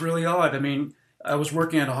 That's really odd. I mean, I was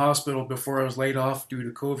working at a hospital before I was laid off due to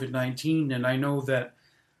COVID-19, and I know that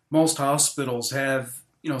most hospitals have,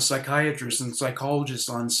 you know, psychiatrists and psychologists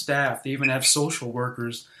on staff. They even have social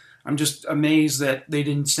workers. I'm just amazed that they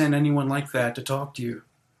didn't send anyone like that to talk to you.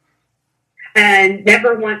 And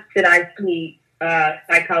never once did I sleep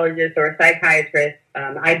psychologist or a psychiatrist.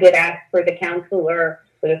 I did ask for the counselor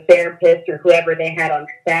or the therapist or whoever they had on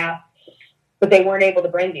staff, but they weren't able to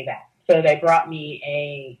bring me that. So they brought me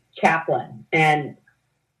a chaplain. And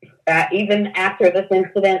even after this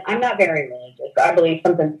incident, I'm not very religious. I believe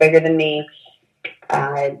something's bigger than me.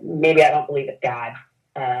 Maybe I don't believe it's God.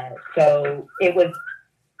 So it was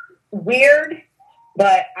weird,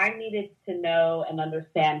 but I needed to know and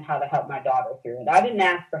understand how to help my daughter through it. I didn't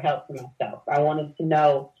ask for help for myself. I wanted to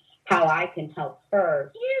know how I can help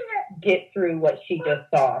her get through what she just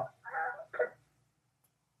saw.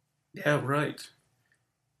 Yeah, right.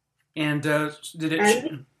 And did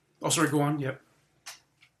it? Oh, sorry. Go on. Yep.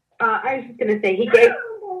 I was just going to say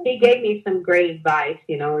he gave me some great advice.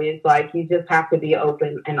 You know, he's like, you just have to be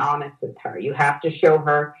open and honest with her. You have to show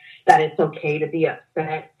her that it's okay to be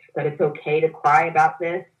upset, that it's okay to cry about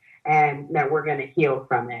this, and that we're going to heal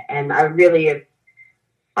from it. And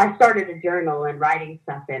I started a journal and writing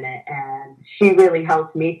stuff in it, and she really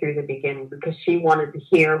helped me through the beginning because she wanted to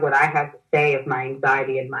hear what I had to say of my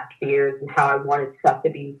anxiety and my fears and how I wanted stuff to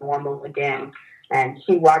be normal again. And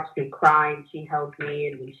she watched me cry, and she held me,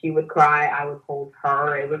 and when she would cry, I would hold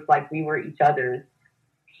her. It was like we were each other's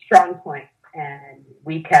strong point, and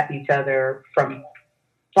we kept each other from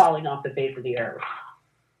falling off the face of the earth.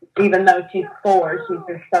 Even though she's 4, she's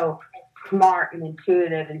just so smart and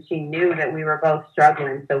intuitive, and she knew that we were both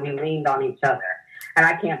struggling, so we leaned on each other. And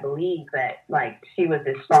I can't believe that, like, she was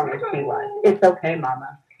as strong as she was. It's okay,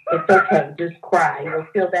 Mama. It's okay. Just cry. You'll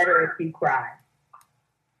feel better if you cry.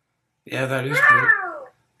 Yeah, that is great.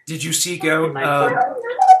 Did you seek out?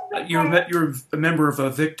 You're a member of a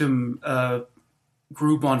victim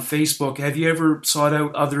group on Facebook. Have you ever sought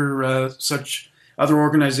out other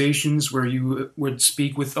organizations where you would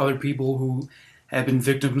speak with other people who have been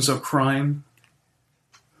victims of crime?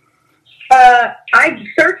 I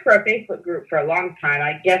searched for a Facebook group for a long time.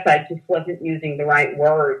 I guess I just wasn't using the right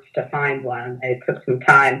words to find one. It took some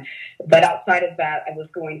time. But outside of that, I was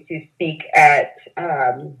going to speak at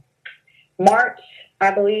March,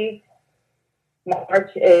 I believe. March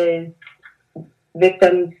is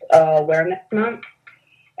Victims Awareness Month.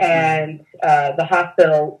 And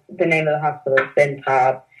the name of the hospital is Ben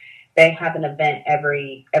Taub. They have an event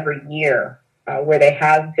every year where they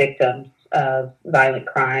have victims of violent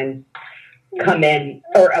crimes come in,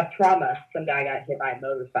 or of trauma. Some guy got hit by a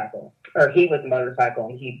motorcycle, or he was a motorcycle,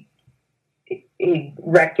 and he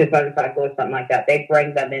wrecked his motorcycle or something like that. They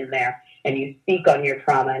bring them in there, and you speak on your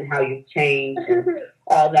trauma and how you've changed and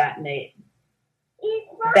all that. And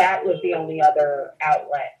that was the only other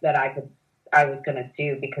outlet that I was going to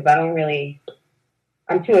do, because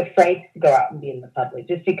I'm too afraid to go out and be in the public,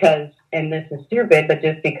 just because, and this is stupid, but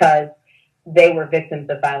just because they were victims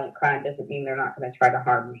of violent crime doesn't mean they're not going to try to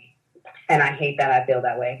harm me. And I hate that I feel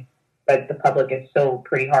that way. But the public is still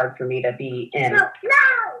pretty hard for me to be in.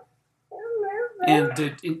 And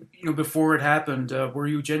before it happened, were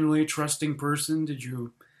you generally a trusting person?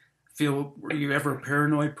 Were you ever a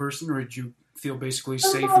paranoid person, or did you feel basically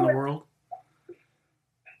safe in the world?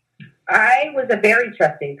 I was a very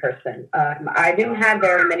trusting person. I didn't have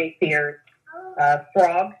very many fears.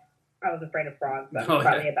 Frogs. I was afraid of frogs. That's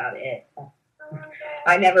probably about it.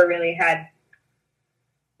 I never really had...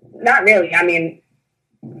 Not really. I mean,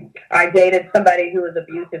 I dated somebody who was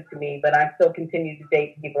abusive to me, but I still continued to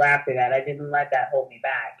date people after that. I didn't let that hold me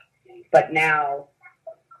back. But now,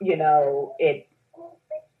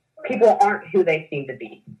 people aren't who they seem to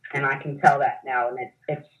be. And I can tell that now, and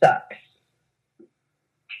it sucks.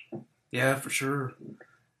 Yeah, for sure.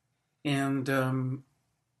 And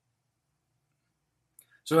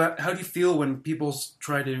so how do you feel when people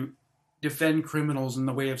try to defend criminals in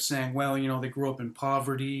the way of saying, well, they grew up in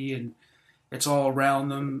poverty and it's all around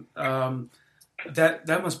them?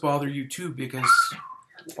 That must bother you too, because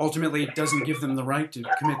ultimately it doesn't give them the right to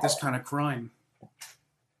commit this kind of crime.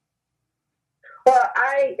 Well,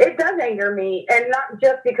 it does anger me, and not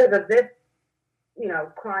just because of this,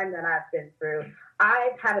 crime that I've been through.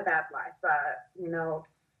 I've had a bad life.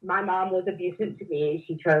 My mom was abusive to me.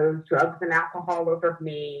 She chose drugs and alcohol over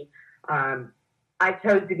me. I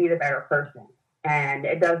chose to be the better person. And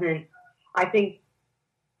I think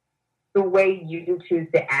the way you choose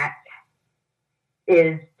to act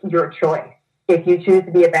is your choice. If you choose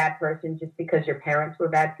to be a bad person just because your parents were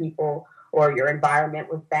bad people or your environment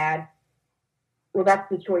was bad, well, that's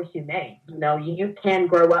the choice you made. You can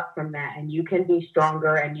grow up from that, and you can be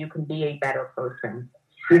stronger, and you can be a better person.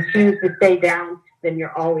 If you choose to stay down, then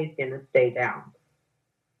you're always going to stay down.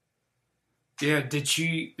 Yeah,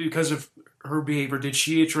 because of her behavior, did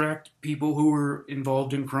she attract people who were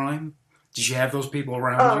involved in crime? Did you have those people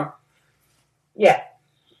around you? Yeah.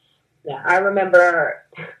 Yeah, I remember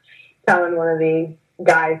telling one of these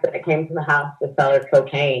guys that came to the house to sell her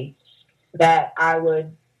cocaine that I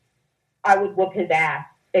would whoop his ass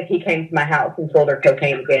if he came to my house and sold her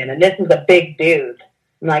cocaine again. And this was a big dude.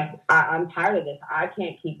 I'm like, I'm tired of this. I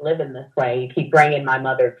can't keep living this way. You keep bringing my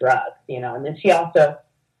mother drugs, you know. And then she also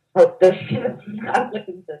hoped that she was not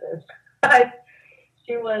listening to this. But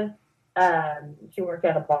she was, she worked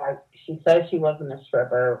at a bar. She said she wasn't a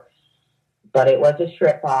stripper, but it was a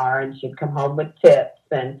strip bar, and she'd come home with tips,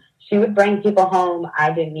 and she would bring people home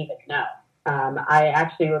I didn't even know. I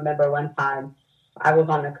actually remember one time I was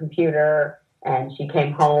on the computer and she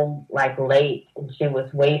came home like late and she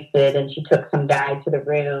was wasted and she took some guy to the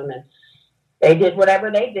room and they did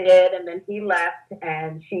whatever they did and then he left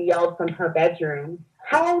and she yelled from her bedroom,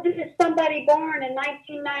 "How old is somebody born in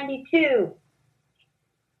 1992?"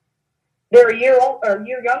 They're a year old or a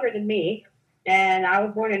year younger than me, and I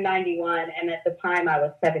was born in 91, and at the time I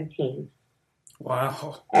was 17.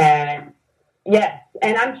 Wow. And yes,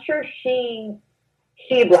 and I'm sure she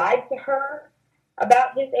lied to her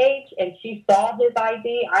about his age, and she saw his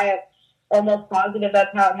ID. I am almost positive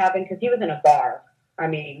that's how it happened because he was in a bar. I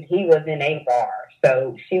mean, he was in a bar,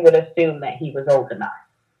 so she would assume that he was old enough.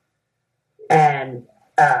 And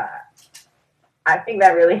I think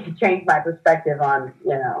that really changed my perspective on,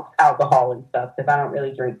 you know, alcohol and stuff because I don't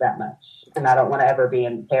really drink that much, and I don't want to ever be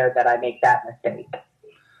impaired that I make that mistake.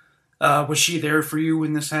 Was she there for you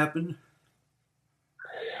when this happened?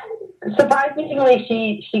 Surprisingly,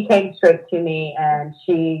 she came straight to me and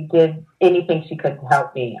she did anything she could to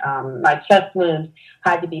help me. My chest wound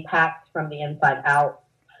had to be packed from the inside out,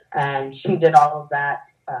 and she did all of that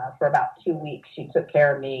for about 2 weeks. She took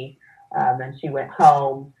care of me, and she went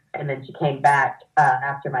home, and then she came back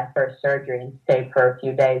after my first surgery and stayed for a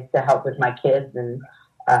few days to help with my kids and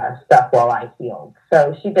stuff while I healed.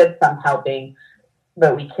 So she did some helping,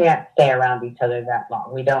 but we can't stay around each other that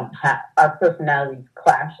long. We don't have, our personalities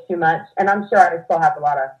clash too much. And I'm sure I still have a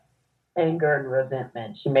lot of anger and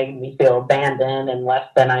resentment. She made me feel abandoned and less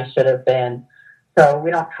than I should have been. So we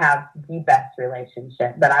don't have the best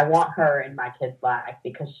relationship, but I want her in my kid's life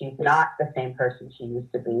because she's not the same person she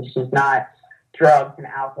used to be. She's not drugs and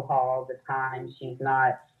alcohol all the time. She's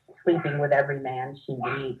not sleeping with every man she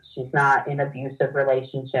meets. She's not in abusive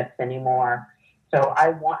relationships anymore. So I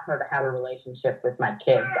want her to have a relationship with my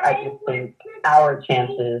kids. I just think our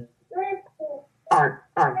chances aren't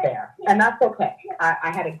there. And that's okay.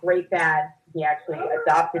 I had a great dad. He actually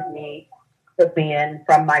adopted me, took me in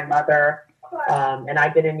from my mother. And I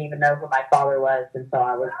didn't even know who my father was until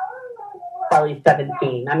I was probably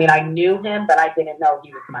 17. I mean, I knew him, but I didn't know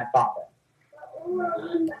he was my father.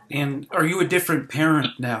 And are you a different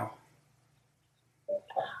parent now?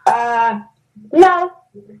 No.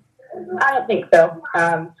 I don't think so.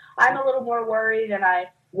 I'm a little more worried and I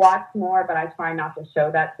watch more, but I try not to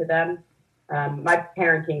show that to them. My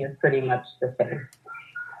parenting is pretty much the same.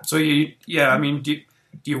 So I mean, do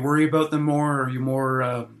you worry about them more? Or are you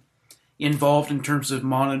more involved in terms of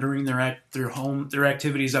monitoring their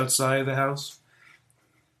activities outside of the house?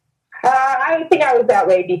 I think I was that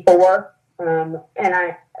way before, and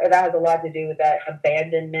that has a lot to do with that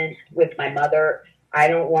abandonment with my mother. I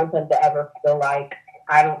don't want them to ever feel like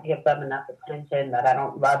I don't give them enough attention, that I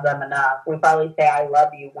don't love them enough. We probably say I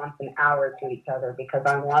love you once an hour to each other because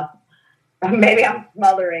I want, maybe I'm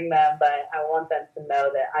smothering them, but I want them to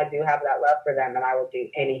know that I do have that love for them and I will do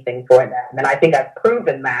anything for them. And I think I've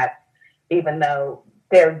proven that, even though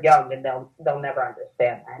they're young and they'll never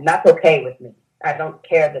understand that. And that's okay with me. I don't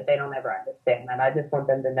care that they don't ever understand that. I just want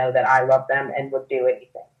them to know that I love them and would do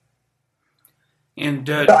anything. And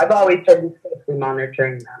so I've always been closely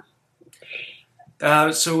monitoring them.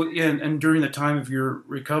 And during the time of your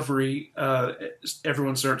recovery,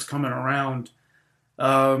 everyone starts coming around.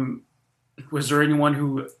 Was there anyone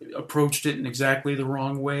who approached it in exactly the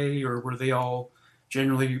wrong way, or were they all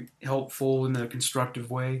generally helpful in a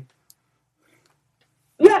constructive way?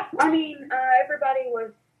 Yeah, I mean, everybody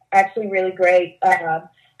was actually really great. A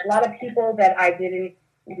lot of people that I didn't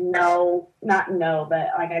not know, but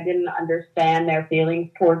like I didn't understand their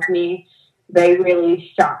feelings towards me, they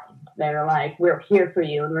really shined. They're like, we're here for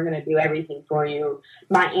you and we're going to do everything for you.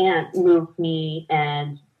 My aunt moved me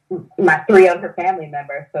and my 3 other family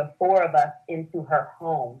members, so 4 of us, into her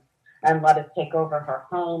home and let us take over her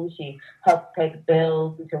home. She helped pay the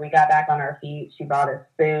bills until we got back on our feet. She bought us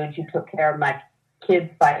food. She took care of my kids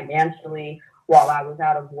financially while I was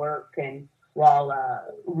out of work and while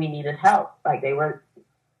we needed help. Like they were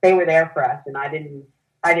there for us, and I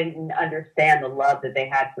didn't understand the love that they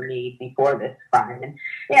had for me before this crime. And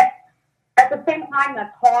yeah, at the same time,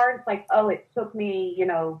 that's hard. It's like, oh, it took me,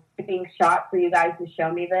 being shot for you guys to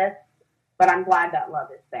show me this. but I'm glad that love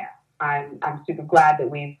is there. I'm super glad that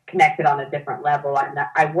we've connected on a different level.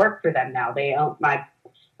 I work for them now. They own my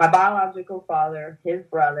biological father, his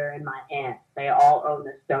brother, and my aunt. They all own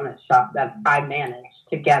this donut shop that I manage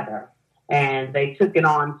together. And they took it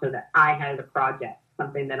on so that I had a project,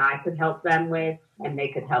 something that I could help them with and they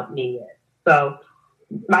could help me with. So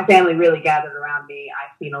my family really gathered around me.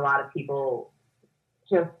 I've seen a lot of people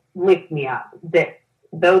just lift me up.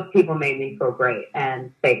 Those people made me feel great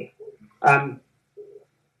and safe.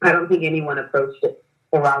 I don't think anyone approached it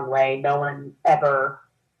the wrong way. No one ever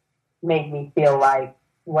made me feel like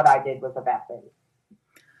what I did was a bad thing.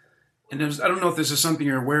 And I don't know if this is something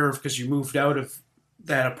you're aware of because you moved out of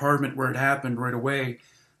that apartment where it happened right away,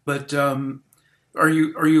 but are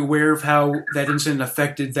you aware of how that incident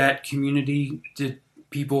affected that community? Did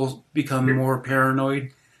people become more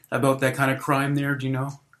paranoid about that kind of crime there? Do you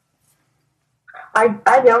know?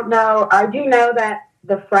 I don't know. I do know that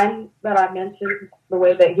the friend that I mentioned, the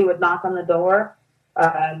way that he would knock on the door,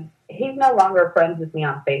 he's no longer friends with me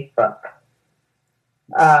on Facebook.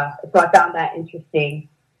 So I found that interesting.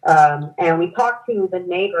 And we talked to the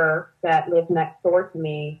neighbor that lived next door to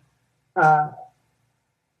me a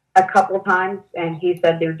couple of times, and he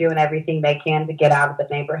said they're doing everything they can to get out of the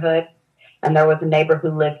neighborhood. And there was a neighbor who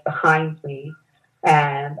lived behind me,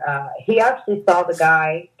 and he actually saw the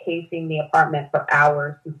guy casing the apartment for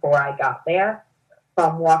hours before I got there.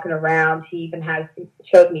 From walking around, he even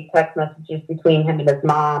showed me text messages between him and his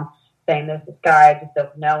mom saying, "There's this guy, I just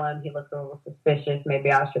don't know him. He looks a little suspicious. Maybe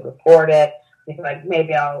I should report it." He's like,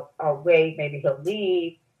 "Maybe I'll wait. Maybe he'll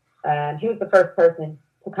leave." And he was the first person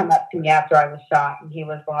to come up to me after I was shot, and he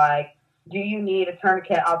was like, "Do you need a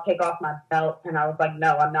tourniquet? I'll take off my belt." And I was like,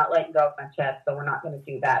 "No, I'm not letting go of my chest, so we're not going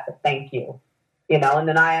to do that, but thank you." And then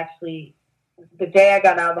the day I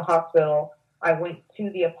got out of the hospital, I went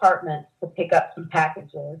to the apartment to pick up some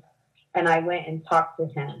packages, and I went and talked to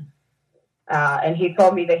him. And he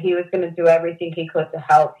told me that he was going to do everything he could to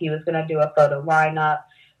help. He was going to do a photo lineup.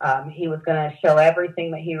 He was going to show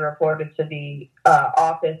everything that he reported to the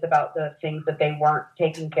office about the things that they weren't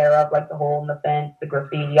taking care of, like the hole in the fence, the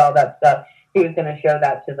graffiti, all that stuff. He was going to show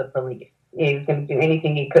that to the police. He was going to do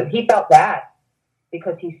anything he could. He felt bad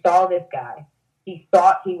because he saw this guy. He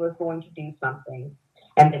thought he was going to do something,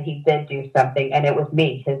 and then he did do something, and it was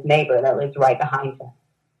me, his neighbor, that lives right behind him.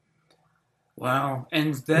 Wow.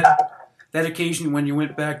 And that occasion when you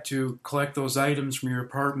went back to collect those items from your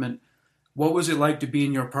apartment, what was it like to be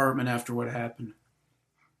in your apartment after what happened?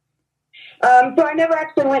 So I never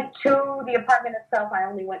actually went to the apartment itself. I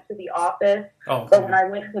only went to the office. Oh, but when I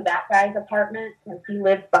went to that guy's apartment, and he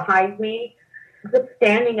lived behind me, just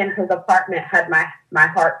standing in his apartment had my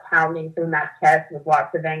heart pounding through my chest with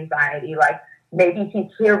lots of anxiety. Like, maybe he's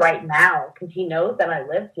here right now because he knows that I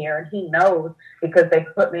live here, and he knows because they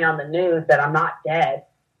put me on the news that I'm not dead.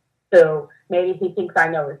 So maybe he thinks I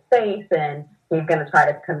know his face, and he's going to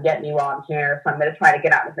try to come get me while I'm here. So I'm going to try to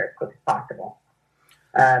get out of here as quick as possible.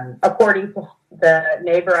 According to the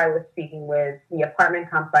neighbor I was speaking with, the apartment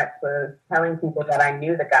complex was telling people that I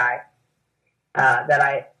knew the guy, that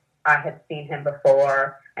I had seen him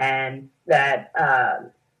before, and that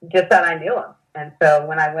just that I knew him. And so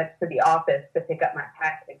when I went to the office to pick up my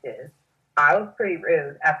packages, I was pretty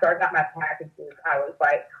rude. After I got my packages, I was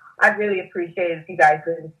like, I'd really appreciate it if you guys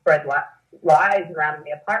didn't spread lies around in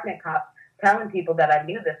the apartment cops telling people that I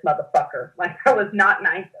knew this motherfucker. Like, I was not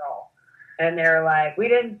nice at all. And they're like, "We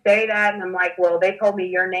didn't say that." And I'm like, "Well, they told me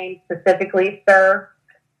your name specifically, sir."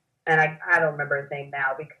 And I don't remember his name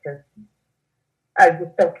now because I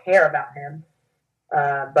just don't care about him.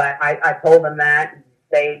 But I told them that. And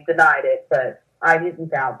they denied it, but I didn't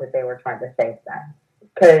doubt that they were trying to say that.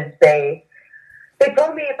 Because they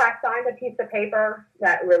told me if I signed a piece of paper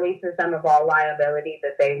that releases them of all liability,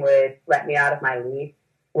 that they would let me out of my lease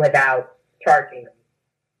without charging me.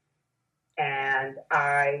 And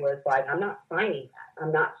I was like, I'm not signing that.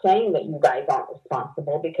 I'm not saying that you guys aren't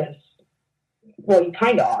responsible because, well, you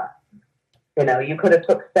kind of are. You could have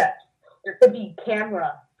took steps. There could be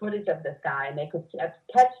camera footage of this guy, and they could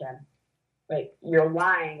catch him. Like, you're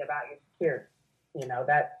lying about your security.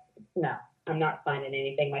 No, I'm not signing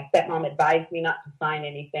anything. My stepmom advised me not to sign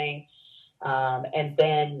anything. And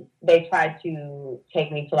then they tried to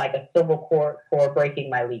take me to like a civil court for breaking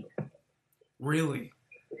my lease. Really?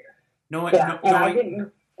 I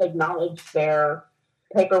didn't acknowledge their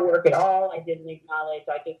paperwork at all. I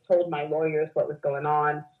just told my lawyers what was going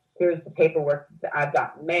on. Here's the paperwork that I've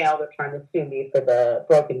got in mail. They're trying to sue me for the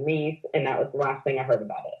broken lease, and that was the last thing I heard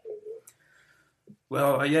about it.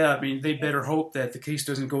 Well, yeah, I mean, they better hope that the case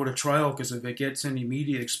doesn't go to trial, because if it gets any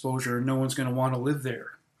media exposure, no one's going to want to live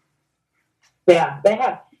there. Yeah, they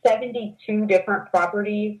have. 72 different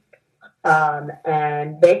properties,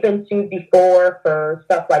 and they've been sued before for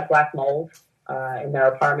stuff like black mold in their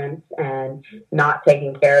apartments and not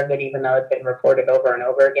taking care of it, even though it's been reported over and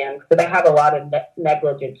over again. So they have a lot of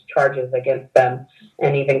negligence charges against them,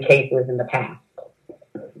 and even cases in the past.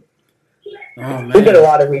 Oh, man. We did a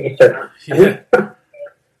lot of research. Yeah.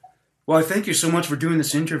 Well, I thank you so much for doing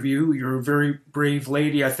this interview. You're a very brave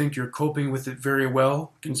lady. I think you're coping with it very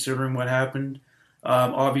well, considering what happened.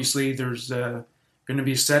 Obviously, there's going to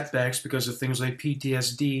be setbacks because of things like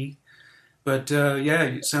PTSD. But yeah,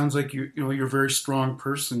 it sounds like you're a very strong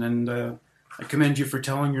person, and I commend you for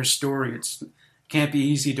telling your story. It can't be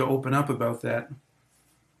easy to open up about that.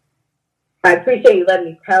 I appreciate you letting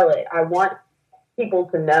me tell it. I want people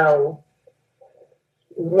to know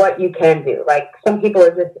what you can do. Like, some people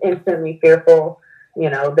are just instantly fearful,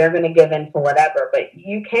 they're going to give in to whatever, but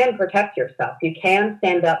you can protect yourself. You can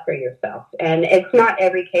stand up for yourself. And it's not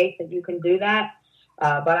every case that you can do that.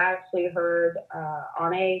 But I actually heard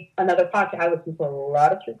on another podcast, I listen to a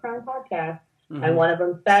lot of true crime podcasts, and one of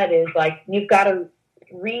them said is, like, you've got to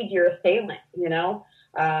read your assailant,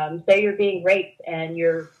 say you're being raped and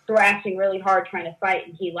you're thrashing really hard trying to fight,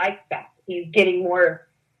 and he likes that. He's getting more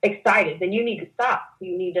excited, then you need to stop.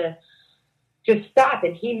 You need to just stop,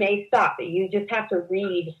 and he may stop. You just have to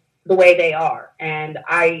read the way they are. And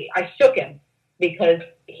I shook him because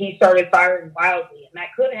he started firing wildly, and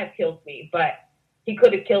that could have killed me, but he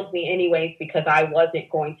could have killed me anyways because I wasn't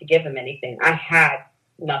going to give him anything. I had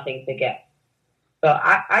nothing to give. So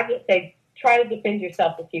I just say, try to defend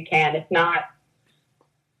yourself if you can. If not,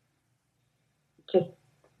 just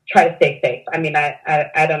try to stay safe. I mean,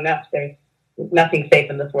 I don't know. There's nothing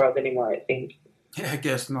safe in this world anymore, it seems. Yeah, I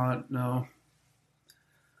guess not, no.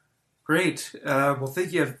 Great. Well,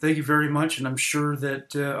 thank you very much, and I'm sure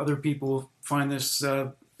that other people find this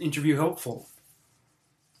interview helpful.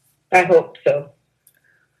 I hope so.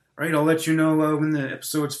 All right, I'll let you know when the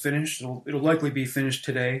episode's finished. It'll likely be finished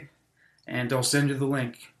today, and I'll send you the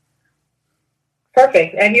link.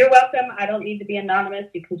 Perfect. And you're welcome. I don't need to be anonymous.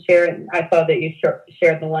 You can share it. I saw that you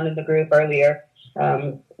shared the one in the group earlier.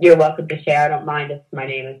 You're welcome to share. I don't mind if my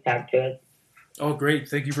name is tagged to it. Oh, great.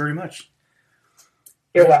 Thank you very much.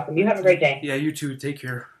 You're welcome. You have a great day. Yeah, you too. Take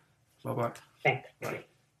care. Bye-bye. Thanks. Bye.